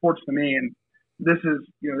about, like, sports to me, and this is,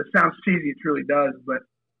 this sounds cheesy, it truly does, but,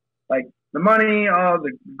 like, the money,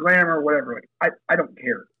 the glamour, whatever, like, I don't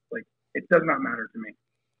care. Like, it does not matter to me.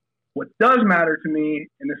 What does matter to me,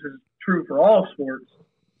 and this is true for all sports,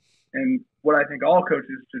 and what I think all coaches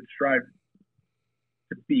should strive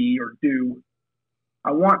to be or do,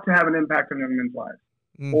 I want to have an impact on young men's lives.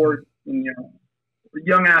 Mm-hmm. Or,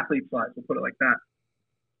 young athletes' lives, we'll put it like that.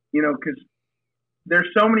 Because there's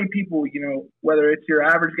so many people, whether it's your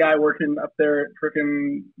average guy working up there at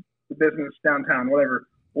frickin' the business downtown, whatever,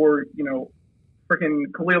 or, freaking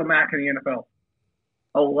Khalil Mack in the NFL.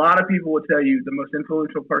 A lot of people would tell you the most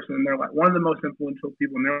influential person in their life, one of the most influential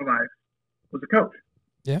people in their life was a coach.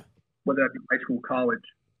 Yeah. Whether that be high school, college,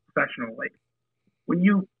 professional. Like, when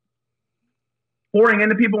you pouring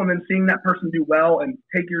into people and then seeing that person do well and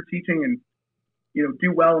take your teaching and,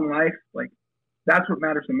 do well in life, like, that's what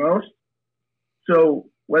matters the most. So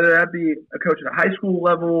whether that be a coach at a high school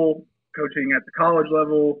level, coaching at the college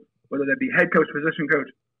level, whether that be head coach, position coach,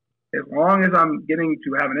 as long as I'm getting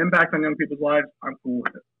to have an impact on young people's lives, I'm cool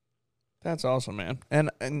with it. That's awesome, man.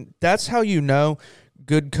 And that's how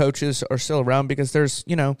good coaches are still around, because there's,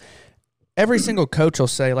 every single coach will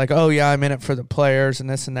say, like, oh, yeah, I'm in it for the players and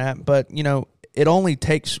this and that. But, it only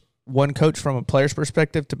takes one coach from a player's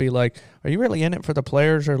perspective to be like, are you really in it for the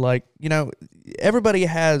players? Or, like, everybody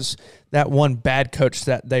has that one bad coach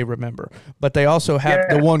that they remember, but they also have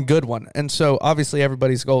the one good one. And so obviously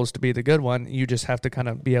everybody's goal is to be the good one. You just have to kind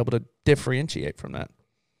of be able to differentiate from that.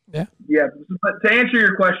 Yeah. Yeah. But to answer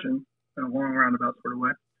your question in a long roundabout sort of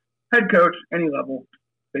way, head coach, any level,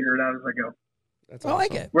 figure it out as I go. That's awesome. I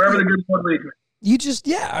like it. Wherever the good one leads me. You just,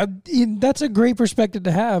 that's a great perspective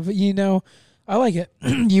to have. I like it.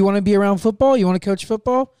 You want to be around football? You want to coach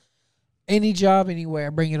football? Any job,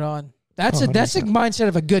 anywhere, bring it on. That's a mindset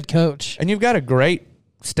of a good coach. And you've got a great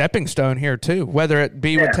stepping stone here too, whether it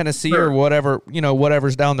be with Tennessee or whatever,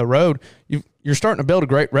 whatever's down the road. You're starting to build a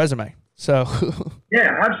great resume. So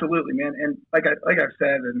Yeah, absolutely, man. And like I've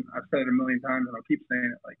said, and I've said it a million times, and I'll keep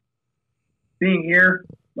saying it. Like being here,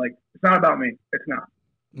 like it's not about me. It's not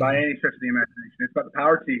by any stretch of the imagination. It's about the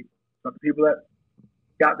power team. It's about the people that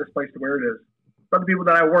got this place to where it is. It's about the people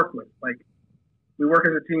that I work with. Like we work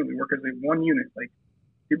as a team. We work as a one unit. Like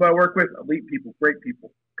people I work with, elite people, great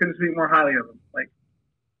people. Couldn't speak more highly of them. Like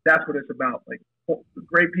that's what it's about. Like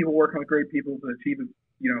great people working with great people to achieve,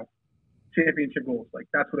 championship goals. Like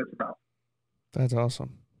that's what it's about. That's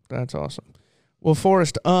awesome. That's awesome. Well,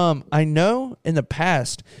 Forrest, I know in the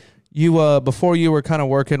past you before you were kind of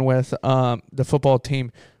working with the football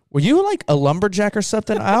team, were you like a lumberjack or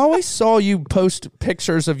something? I always saw you post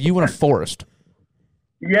pictures of you in a forest.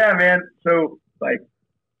 Yeah, man. So like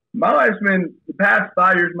my life's been the past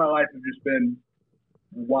 5 years of my life have just been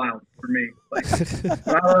wild for me. Like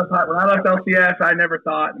when I left LCS, I never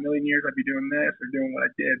thought in a million years I'd be doing this or doing what I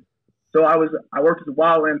did. So I worked as a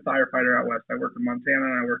wildland firefighter out west. I worked in Montana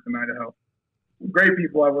and I worked in Idaho. Great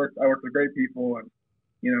people. I worked with great people, and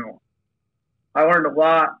I learned a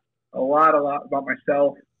lot about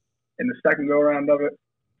myself in the second go around of it.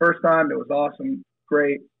 First time it was awesome,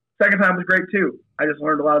 great. Second time was great too. I just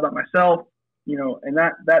learned a lot about myself, and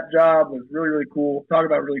that job was really, really cool. Talk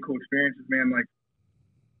about really cool experiences, man. Like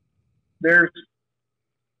there's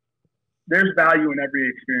value in every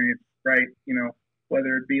experience, right?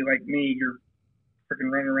 Whether it be like me, you're freaking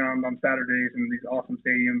running around on Saturdays in these awesome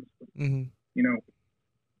stadiums,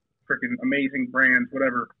 freaking amazing brands,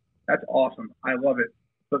 whatever. That's awesome. I love it.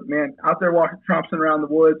 But man, out there tromping around the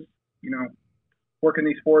woods, working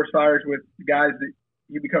these forest fires with guys that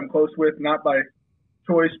you become close with, not by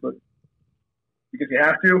choice, but because you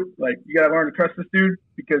have to. Like you got to learn to trust this dude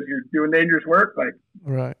because you're doing dangerous work. Like,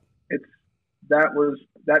 right.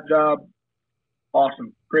 That job,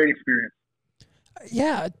 awesome, great experience.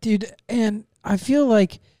 Yeah, dude, and I feel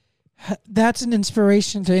like that's an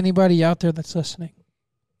inspiration to anybody out there that's listening.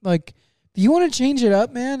 Like, if you want to change it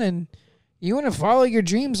up, man, and you want to follow your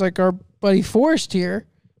dreams like our buddy Forrest here,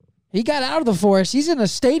 he got out of the forest. He's in a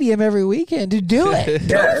stadium every weekend to do it.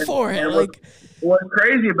 Go for it. What's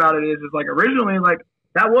crazy about it is like originally, like,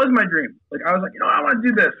 that was my dream. Like, I was like, I want to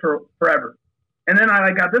do this for forever. And then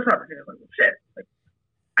I got this opportunity. I was like, well, shit, like,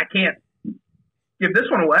 I can't give this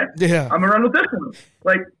one away. Yeah. I'm going to run with this one.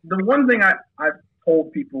 Like, the one thing I've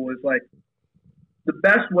told people is, like, the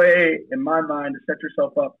best way, in my mind, to set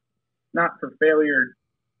yourself up, not for failure,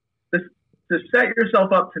 to set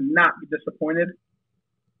yourself up to not be disappointed,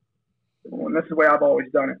 and that's the way I've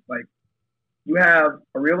always done it. Like, you have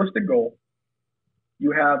a realistic goal.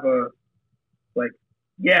 You have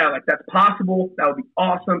that's possible. That would be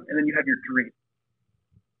awesome. And then you have your dream.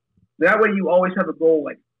 That way you always have a goal,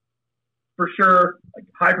 like, for sure, like,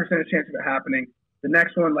 high percentage chance of it happening. The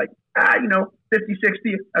next one, like, 50,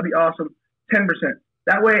 60, that'd be awesome. 10%.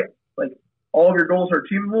 That way, like, all of your goals are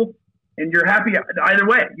achievable and you're happy either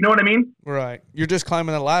way. You know what I mean? Right. You're just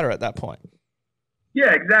climbing the ladder at that point.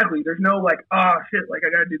 Yeah, exactly. There's no like, oh shit, like I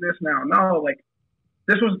got to do this now. No, like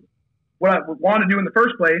this was what I wanted to do in the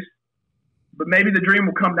first place, but maybe the dream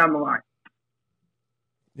will come down the line.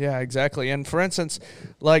 Yeah, exactly. And for instance,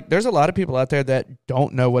 like there's a lot of people out there that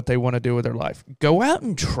don't know what they want to do with their life. Go out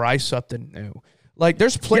and try something new. Like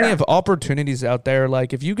there's plenty of opportunities out there.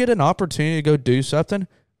 Like if you get an opportunity to go do something,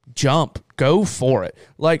 jump, go for it.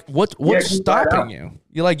 Like what's stopping you?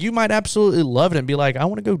 You might absolutely love it and be like, I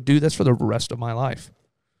want to go do this for the rest of my life.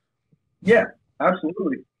 Yeah,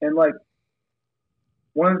 absolutely. And like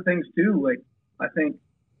one of the things too, like I think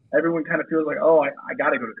everyone kind of feels like, oh, I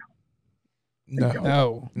got to go to college.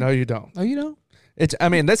 No, you don't. No, you don't.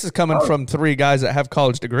 This is coming from three guys that have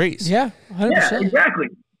college degrees. Yeah, 100%. Yeah, exactly.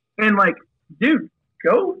 And like, dude,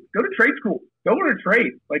 go to trade school. Go to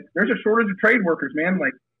trade. Like, there's a shortage of trade workers, man.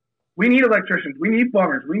 Like, we need electricians. We need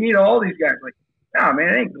plumbers. We need all these guys. Like, nah,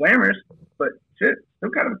 man, it ain't glamorous, but shit,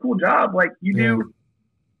 still kind of a cool job. Like, you do,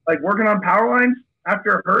 like, working on power lines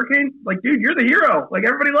after a hurricane. Like, dude, you're the hero. Like,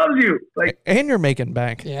 everybody loves you. Like, and you're making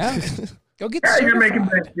bank. Yeah. Go get certified. You're making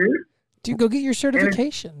bank, dude. Dude, go get your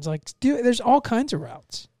certifications. Like, dude, there's all kinds of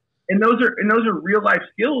routes. And those are real life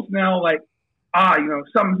skills now. Like,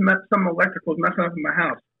 some electrical's messing up in my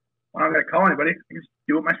house. I'm not gonna call anybody. I can just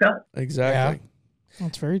do it myself. Exactly. Yeah.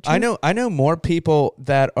 That's very true. I know more people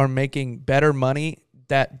that are making better money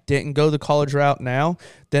that didn't go the college route now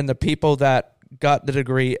than the people that got the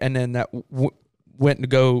degree and then that went to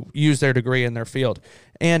go use their degree in their field.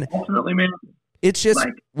 And ultimately, man, it's just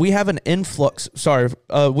we have an influx. Sorry,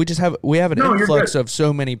 we have an influx of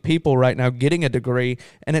so many people right now getting a degree,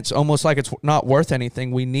 and it's almost like it's not worth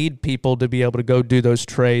anything. We need people to be able to go do those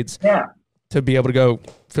trades. Yeah. To be able to go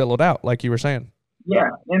fill it out, like you were saying. Yeah,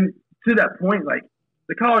 and to that point, like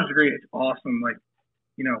the college degree, it's awesome. Like,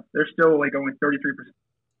 you know, there's still like only 33%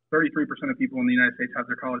 of people in the United States have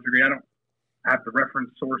their college degree. I don't have the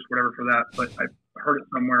reference source, whatever, for that, but I heard it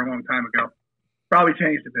somewhere a long time ago. Probably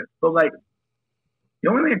changed a bit, but like the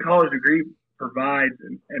only thing a college degree provides,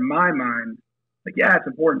 in my mind, like, yeah, it's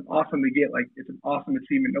important, awesome to get. Like, it's an awesome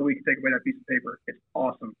achievement. Nobody can take away that piece of paper. It's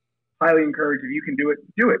awesome. Highly encouraged. If you can do it,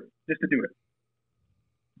 just to do it.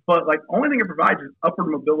 But like, only thing it provides is upward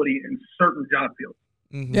mobility in certain job fields.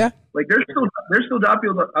 Mm-hmm. Yeah. Like, there's still job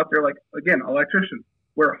fields out there, like, again, electrician,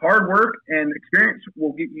 where hard work and experience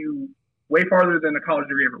will get you way farther than a college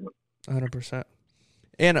degree ever would. 100%.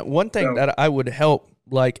 And one thing that I would help,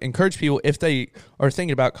 like, encourage people if they are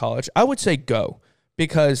thinking about college, I would say go,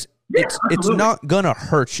 because it's not going to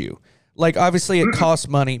hurt you. Like, obviously it costs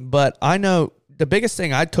money, but I know the biggest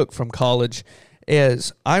thing I took from college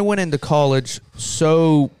is I went into college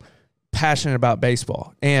so passionate about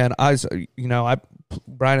baseball. And I was, you know,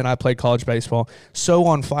 Brian and I played college baseball, so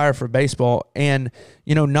on fire for baseball, and,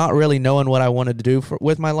 you know, not really knowing what I wanted to do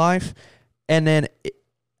with my life. And then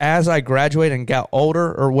as I graduated and got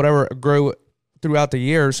older, or whatever, grew throughout the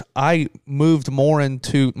years, I moved more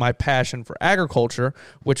into my passion for agriculture,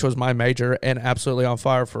 which was my major, and absolutely on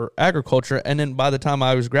fire for agriculture. And then by the time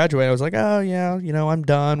I was graduating, I was like, oh, yeah, you know, I'm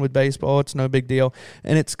done with baseball. It's no big deal.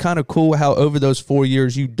 And it's kind of cool how over those 4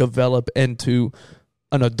 years you develop into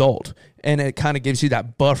an adult, and it kind of gives you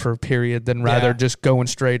that buffer period than rather just going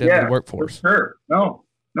straight into the workforce. For sure. No,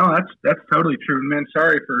 that's totally true. Man,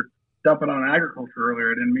 sorry for dumping on agriculture earlier.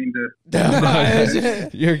 I didn't mean to.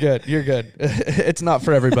 You're good. It's not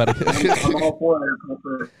for everybody. I'm all for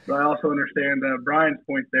agriculture, but I also understand Brian's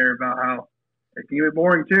point there about how it can get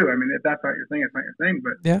boring too. I mean, if that's not your thing, it's not your thing.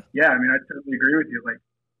 But yeah, I mean, I totally agree with you. Like,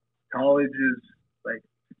 college is like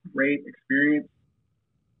a great experience.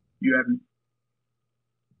 You have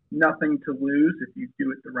nothing to lose if you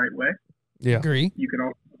do it the right way. Yeah, agree. You can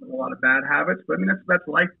also have a lot of bad habits, but I mean, that's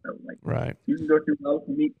life though. Like, right. You can go through life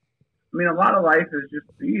and meet. I mean, a lot of life is just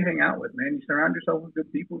who you hang out with, man. You surround yourself with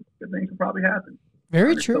good people, good things will probably happen.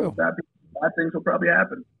 Very true. Bad things will probably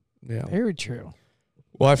happen. Yeah. Very true.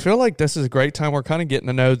 Well, I feel like this is a great time. We're kind of getting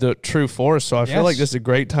to know the true Forrest, so I feel like this is a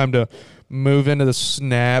great time to move into the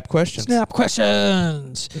snap questions. Snap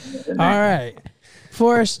questions. All right.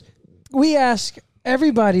 Forrest, we ask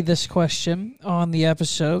everybody this question on the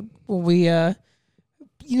episode. We,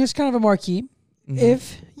 it's kind of a marquee. Mm-hmm.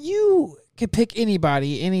 If you could pick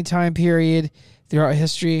anybody, any time period throughout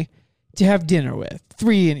history to have dinner with,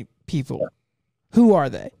 3 people, who are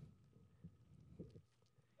they?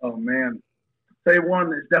 Oh, man. Say one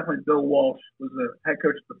is definitely Bill Walsh, was the head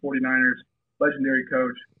coach of the 49ers, legendary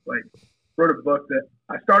coach. Like, wrote a book that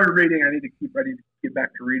I started reading. I need to get back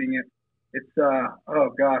to reading it. It's,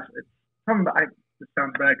 it's something that this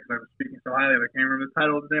sounds bad because I was speaking so highly of it. I can't remember the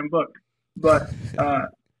title of the damn book. But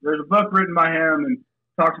there's a book written by him and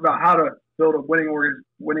talks about how to build a winning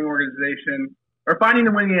organization, or Finding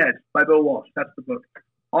the Winning Edge by Bill Walsh. That's the book.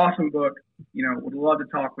 Awesome book. You know, would love to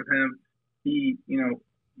talk with him. He's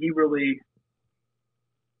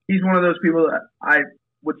one of those people that I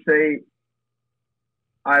would say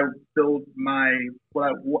I build what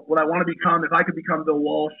I want to become. If I could become Bill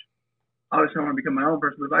Walsh, obviously I want to become my own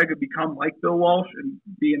person, but if I could become like Bill Walsh and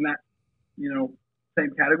be in that, same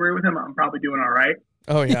category with him, I'm probably doing all right.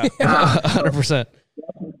 Oh, yeah. 100%.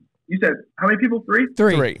 You said, how many people? 3?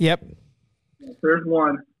 3. Yep. There's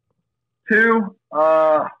 1. 2,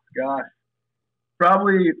 gosh.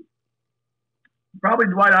 Probably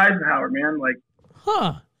Dwight Eisenhower, man. Like,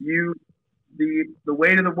 the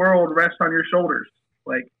weight of the world rests on your shoulders.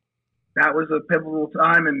 Like, that was a pivotal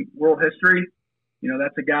time in world history.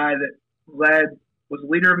 That's a guy that was a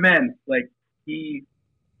leader of men. Like, he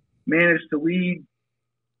managed to lead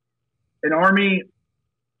an army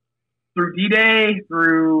through D-Day,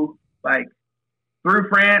 through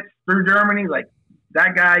France, through Germany. Like,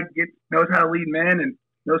 that guy knows how to lead men and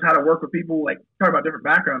knows how to work with people. Like, talk about different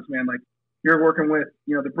backgrounds, man. Like, you're working with,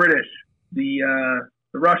 the British, the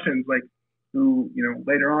Russians, like, who,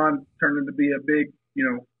 later on turned into be a big,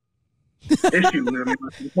 issue. I mean,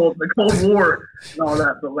 the Cold War and all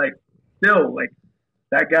that. But, like, still, like,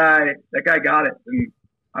 that guy got it. And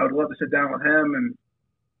I would love to sit down with him and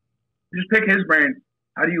just pick his brain.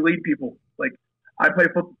 How do you lead people? Like, I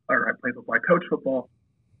coach football.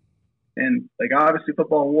 And, like, obviously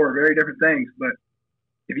football and war are very different things. But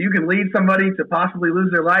if you can lead somebody to possibly lose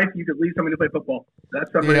their life, you could lead somebody to play football.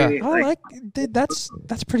 That's somebody. Yeah.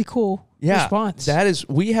 That's pretty cool. Yeah, response. that is.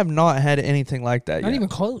 We have not had anything like that Not yet. even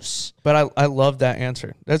close. But I love that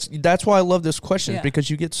answer. That's why I love this question, Yeah. because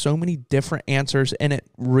you get so many different answers, and it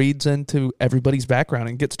reads into everybody's background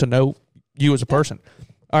and gets to know you as a person.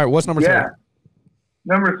 All right, what's number 3?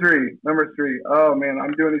 Number three. Oh man,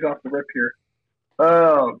 I'm doing these off the rip here.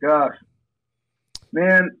 Oh gosh,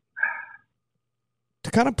 man. To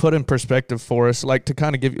kind of put in perspective for us, like to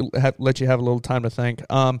kind of let you have a little time to think.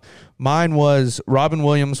 Mine was Robin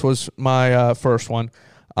Williams was my first one.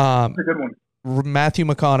 That's a good one. Matthew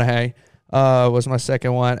McConaughey was my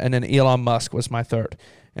second one, and then Elon Musk was my third.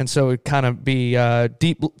 And so it kind of be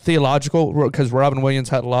deep theological, because Robin Williams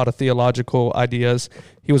had a lot of theological ideas.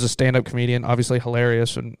 He was a stand-up comedian, obviously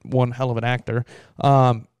hilarious and one hell of an actor.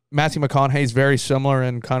 Matthew McConaughey is very similar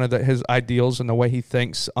in kind of his ideals and the way he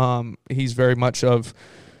thinks. He's very much of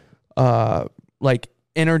like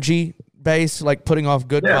energy based, like putting off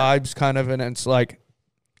good vibes kind of, and it's like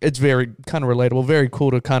it's very kind of relatable, very cool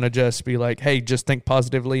to kind of just be like, hey, just think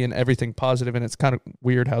positively and everything positive, and it's kind of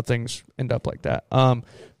weird how things end up like that.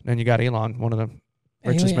 Then you got Elon, one of the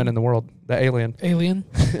richest men in the world, the alien.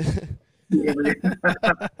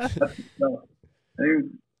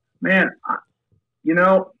 Man, you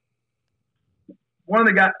know, one of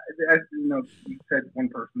the guys, you know, you said one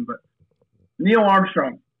person, but Neil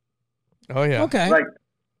Armstrong. Oh, yeah. Okay. Like,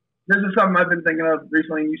 this is something I've been thinking of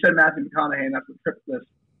recently. And you said Matthew McConaughey, and that's what tripped this.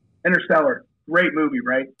 Interstellar, great movie,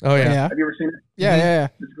 right? Oh, yeah. Have you ever seen it? Yeah.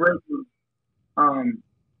 It's a great movie.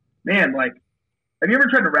 Man, like, have you ever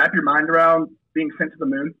tried to wrap your mind around being sent to the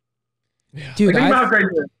moon? Yeah. Dude, think about how crazy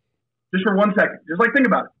it is. Just for 1 second. Just, like, think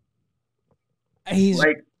about it. He's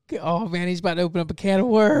like, oh, man, he's about to open up a can of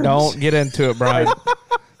worms. Don't get into it, Brian.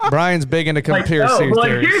 Brian's big into conspiracy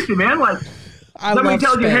theories. Seriously, man. Like, somebody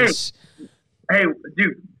tells you, hey,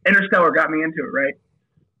 dude, Interstellar got me into it, right?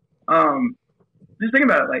 Just think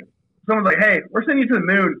about it. Like, someone's like, hey, we're sending you to the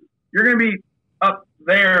moon. You're going to be up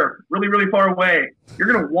there really, really far away.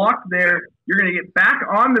 You're going to walk there. You're going to get back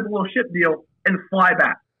on this little ship deal and fly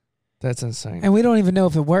back. That's insane. And we don't even know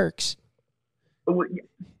if it works.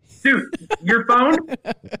 Dude, your phone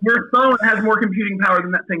has more computing power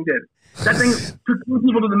than that thing did. That thing took 2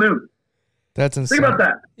 people to the moon. That's insane. Think about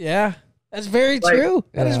that. Yeah, that's very true.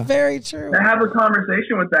 That is very true. To have a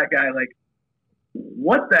conversation with that guy, like,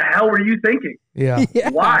 what the hell were you thinking? Yeah.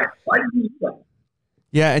 Why? Why did you do that?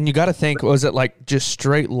 Yeah, and you got to think, was it like just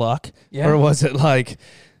straight luck? Yeah. Or was it like,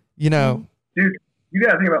 you know? Dude, you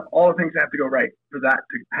got to think about all the things that have to go right for that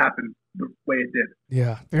to happen the way it did.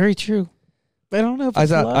 Yeah. Very true. I don't know if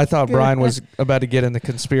it's I thought Brian was about to get in the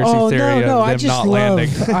conspiracy theory of them not landing.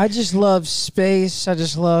 I just love space. I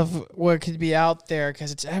just love what could be out there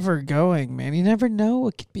because it's ever going, man. You never know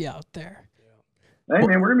what could be out there. Hey,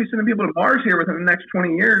 man, we're going to be sending people to Mars here within the next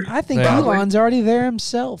 20 years. I think Elon's already there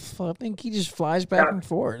himself. I think he just flies back and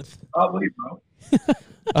forth. Probably, bro.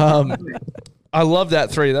 I love that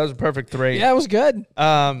 3. That was a perfect 3. Yeah, it was good.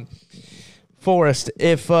 Forrest,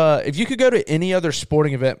 if you could go to any other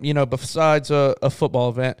sporting event, you know, besides a football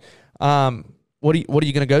event, what are you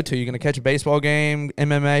going to go to? You going to catch a baseball game,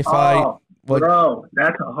 MMA fight? Oh, bro,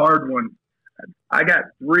 that's a hard one. I got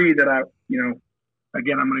 3 that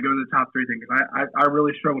again, I'm going to go to the top 3 things. I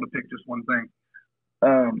really struggle to pick just one thing.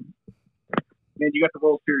 Man, you got the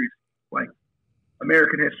World Series, like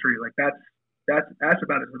American history, like that's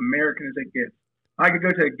about as American as it gets. I could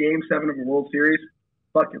go to a Game 7 of a World Series.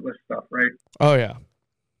 Bucket list stuff, right? Oh, yeah.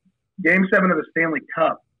 Game 7 of the Stanley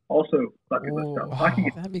Cup, also bucket list stuff.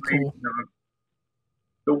 That'd be cool.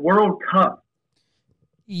 The World Cup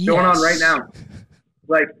going on right now.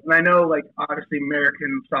 Like, and I know, like, obviously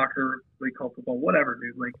American soccer, they call football, whatever,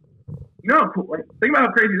 dude. Like, you know how cool, like, think about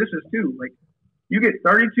how crazy this is, too. Like, you get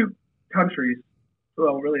 32 countries,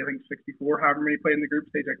 well, really, I think 64, however many play in the group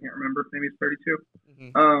stage, I can't remember, maybe it's 32,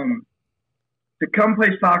 to come play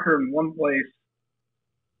soccer in one place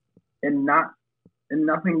and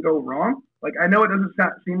nothing go wrong. Like, I know it doesn't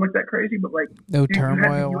seem like that crazy, but like no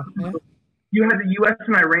turmoil. You had the U.S.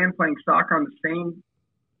 and Iran playing soccer on the same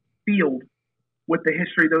field with the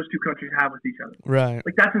history those 2 countries have with each other. Right.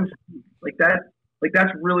 Like, that's insane. Like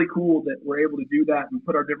that's really cool that we're able to do that and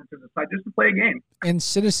put our differences aside just to play a game. And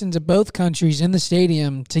citizens of both countries in the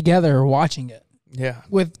stadium together watching it. Yeah.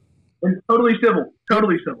 And totally civil.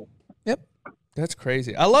 Totally civil. Yep. That's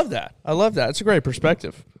crazy. I love that. It's a great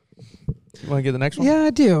perspective. You want to get the next one? Yeah, I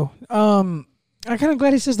do. I'm kind of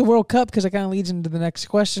glad he says the World Cup because it kind of leads into the next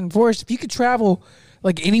question. Forrest, if you could travel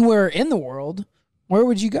like anywhere in the world, where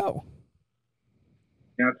would you go?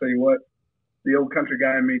 Yeah, I'll tell you what. The old country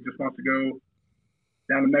guy in me just wants to go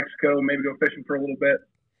down to Mexico, maybe go fishing for a little bit.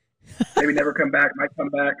 Maybe never come back, might come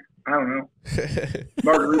back. I don't know.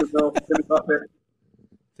 Margaritaville, Buffett.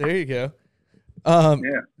 There you go.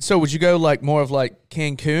 Yeah. So would you go like more of like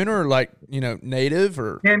Cancun or like, native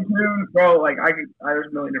or Cancun, bro, like there's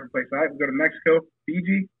a million different places. I would go to Mexico,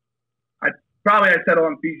 Fiji. I'd settle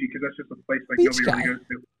on Fiji because that's just a place like Beach nobody guy. really goes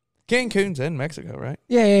to. Cancun's in Mexico, right?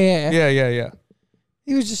 Yeah. Yeah.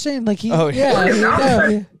 He was just saying, like, he. Oh, yeah. Like a yeah, mountain guy.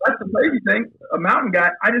 yeah. That's the crazy thing. A mountain guy,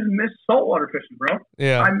 I just miss saltwater fishing, bro.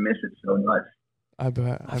 Yeah. I miss it so much. I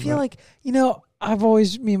bet. I feel like, I've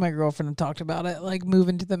always, me and my girlfriend have talked about it, like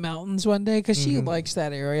moving to the mountains one day because she likes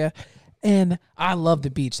that area. And I love the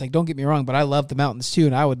beach. Like, don't get me wrong, but I love the mountains too.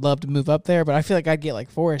 And I would love to move up there. But I feel like I'd get like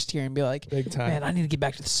Forrest here and be like, big time. Man, I need to get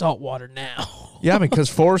back to the salt water now. Yeah, because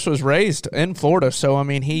Forrest was raised in Florida. So, I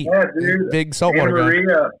mean, he's big saltwater guy.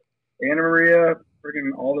 Anna Maria,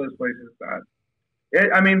 freaking all those places. But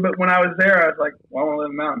when I was there, I was like, well, I want to live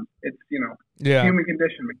in the mountains. It's, human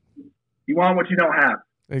condition. You want what you don't have.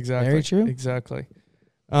 Exactly. Very true. Exactly.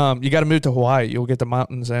 You got to move to Hawaii. You'll get the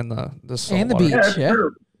mountains and the salt And the water. beach. Yeah, that's Yeah.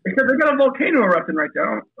 true. Because they got a volcano erupting right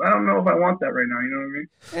there. I don't know if I want that right now. You know what I mean?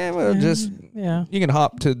 Yeah, well, just Yeah. you can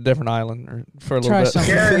hop to a different island or for a little Try bit.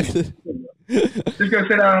 something. Yeah. Just go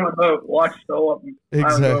sit out on a boat, watch the whole up.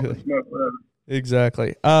 Exactly. Smoke, whatever.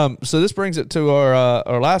 Exactly. So this brings it to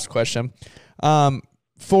our last question.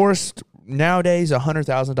 Forrest, nowadays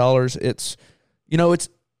 $100,000.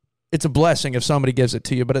 It's a blessing if somebody gives it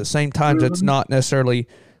to you, but at the same time, it's not necessarily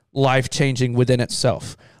life-changing within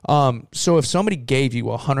itself. So if somebody gave you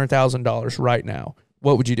 $100,000 right now,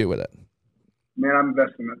 what would you do with it? Man, I'm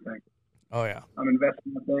investing in that thing. Oh yeah. I'm investing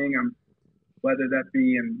in the thing. Whether that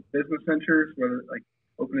be in business ventures, whether like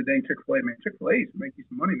open a dang Chick-fil-A. Man, Chick-fil-A is make you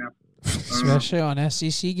some money now. Especially on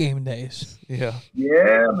SEC game days. Yeah.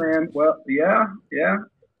 Yeah, man. Well, yeah.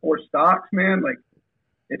 Or stocks, man. Like,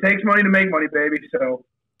 it takes money to make money, baby. So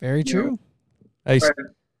Very true. Hey,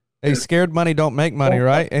 scared money don't make money,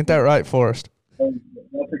 right? Ain't that right, Forrest?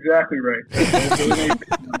 That's exactly right.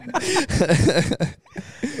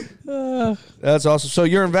 That's awesome. So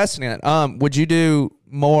you're investing in it. Would you do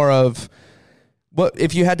more of what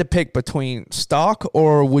if you had to pick between stock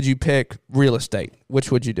or would you pick real estate?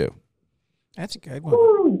 Which would you do? That's a good one.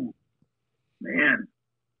 Ooh, man.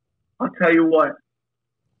 I'll tell you what.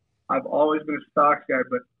 I've always been a stocks guy,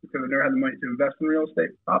 but because I've never had the money to invest in real estate,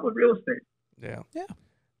 probably real estate. Yeah. Yeah.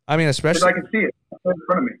 I mean, Because especially I can see it in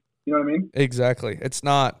front of me. You know what I mean? exactly. It's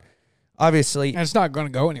not obviously. And it's not going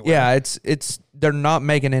to go anywhere. Yeah, it's they're not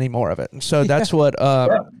making any more of it. And so that's what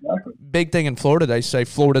Exactly. big thing in Florida. They say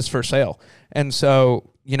Florida's for sale, and so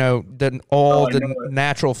then the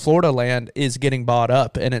natural Florida land is getting bought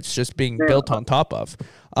up, and it's just being built on top of.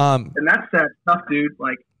 And that's that stuff, dude.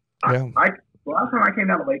 Like, Yeah. the last time I came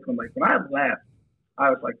down to Lakeland, like when I left, I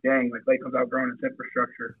was like, dang, like Lakeland's outgrowing its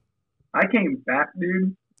infrastructure. I came back,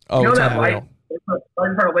 dude. Oh, You know it's that unreal. light, right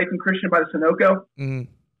in front of Lakeland Christian by the Sunoco? Mhm.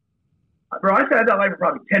 Bro, I sat at that light for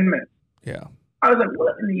probably 10 minutes. Yeah. I was like,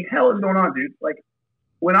 what in the hell is going on, dude? Like,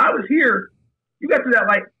 when I was here, you got to that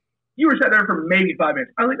light, you were sat there for maybe 5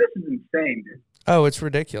 minutes. I was like, this is insane, dude. Oh, it's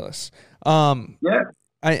ridiculous. Yeah.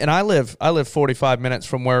 I live 45 minutes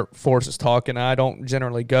from where Forrest is talking. I don't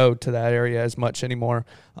generally go to that area as much anymore,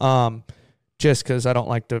 just because I don't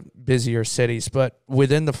like the busier cities. But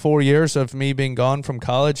within the 4 years of me being gone from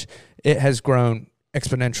college, it has grown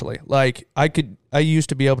exponentially. Like I used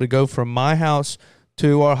to be able to go from my house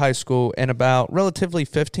to our high school in about relatively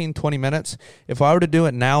 15, 20 minutes. If I were to do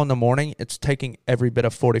it now in the morning, it's taking every bit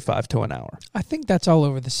of 45 to an hour. I think that's all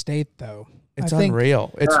over the state, though. It's I think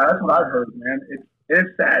unreal. It's That's what I've heard, man. It's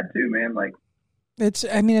sad, too, man. Like, it's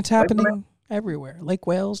happening everywhere. Lake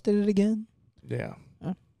Wales did it again. yeah,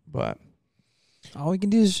 Huh? but All we can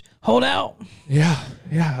do is hold out. yeah.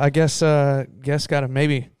 I guess got to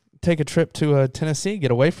maybe take a trip to Tennessee,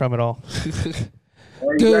 get away from it all.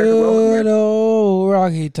 Good old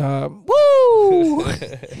Rocky Top. Woo!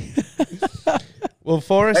 Well,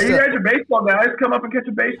 Forrest, hey, you guys are baseball guys. Come up and catch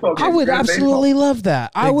a baseball game. I would Good absolutely love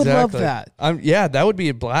that. I would love exactly. that. Yeah, that would be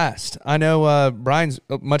a blast. I know Brian's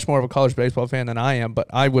much more of a college baseball fan than I am, but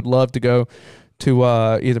I would love to go to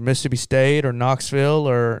either Mississippi State or Knoxville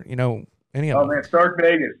or any of Oh, them. man, Stark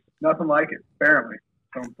Vegas. Nothing like it, apparently.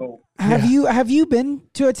 I'm told. Have you been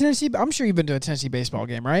to a Tennessee? I'm sure you've been to a Tennessee baseball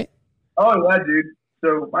game, right? Oh, yeah, dude.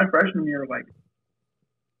 So my freshman year, like,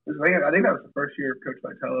 I think that was the first year of Coach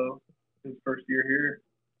Vitello, his first year here.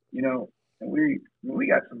 And we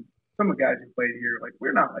got some of the guys who played here. Like,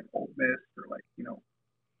 we're not like Ole Miss or like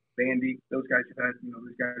Vandy. Those guys who had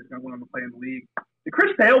those guys who went on to play in the league. Did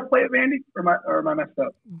Chris Sale play at Vandy, or am I messed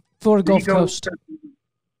up? Florida Did he Gulf go- Coast.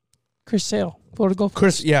 Chris Sale, Florida Gulf Coast.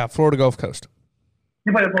 Chris, yeah, Florida Gulf Coast.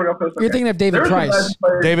 He played at Florida Gulf Coast. You're thinking of David Price.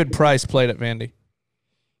 David Price played at Vandy.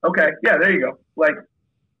 Okay, yeah, there you go. Like,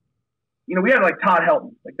 we had like Todd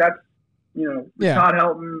Helton. Like that's, Todd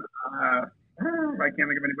Helton. I can't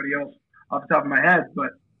think of anybody else off the top of my head,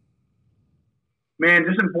 but man,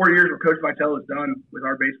 just in 4 years, what Coach Vitale has done with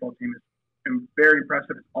our baseball team has been very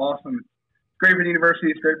impressive. It's awesome. It's great for the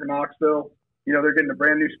university. It's great for Knoxville. They're getting a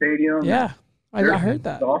brand new stadium. Yeah, I heard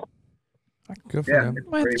that. It's awesome. Good for them.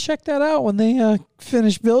 Might have to check that out when they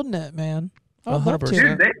finish building it, man.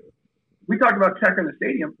 100%. Dude, we talked about checking the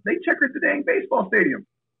stadium. They checked the dang baseball stadium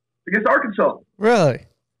against Arkansas. Really?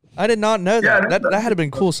 I did not know that. Yeah, that had been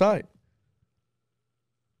a cool sight.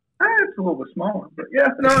 It's a little bit smaller, but yeah,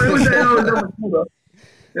 no, it was definitely cool though.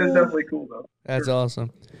 It was definitely cool though. That's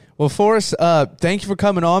awesome. Well, Forrest, thank you for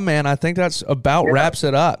coming on, man. I think that's about wraps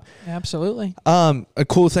it up. Absolutely. A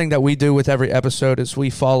cool thing that we do with every episode is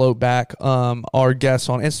we follow back our guests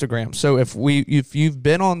on Instagram. So if you've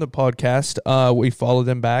been on the podcast, we follow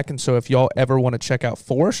them back. And so if y'all ever want to check out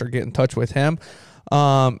Forrest or get in touch with him,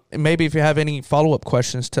 maybe if you have any follow-up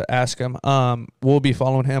questions to ask him, we'll be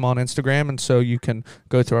following him on Instagram. And so you can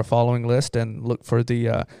go through our following list and look for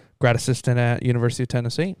the grad assistant at University of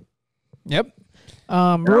Tennessee. Yep.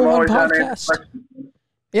 Rule One Podcast.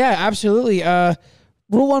 Yeah, absolutely.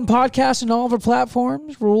 Rule One Podcast on all of our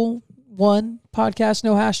platforms. Rule One Podcast,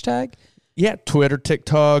 no hashtag. Yeah, Twitter,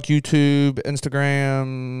 TikTok, YouTube,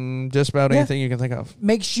 Instagram, just about anything you can think of.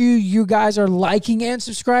 Make sure you guys are liking and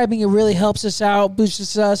subscribing. It really helps us out,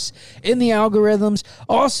 boosts us in the algorithms.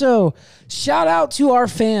 Also, shout out to our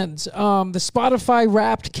fans. The Spotify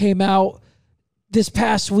Wrapped came out this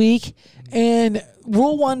past week, and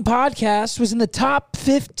Rule One Podcast was in the top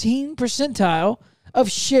 15 percentile of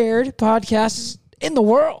shared podcasts in the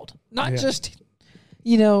world. Not just,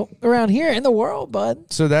 around here, in the world,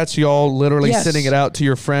 bud. So that's y'all literally sending it out to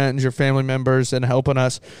your friends, your family members, and helping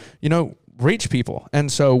us, reach people.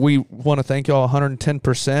 And so we want to thank y'all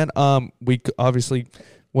 110%. We obviously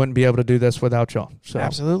wouldn't be able to do this without y'all. So.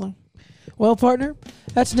 Absolutely. Well, partner,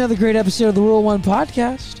 that's another great episode of the Rule One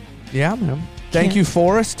Podcast. Yeah, man. Thank you,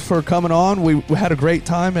 Forrest, for coming on. We had a great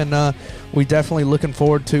time, and we definitely looking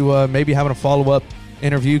forward to maybe having a follow-up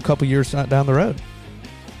interview a couple years down the road.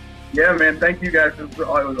 Yeah, man. Thank you guys. It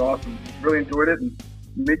was awesome. Really enjoyed it, and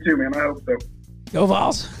me too, man. I hope so. Go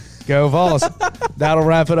Vols. Go Vols. That'll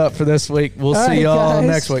wrap it up for this week. We'll see y'all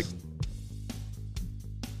next week.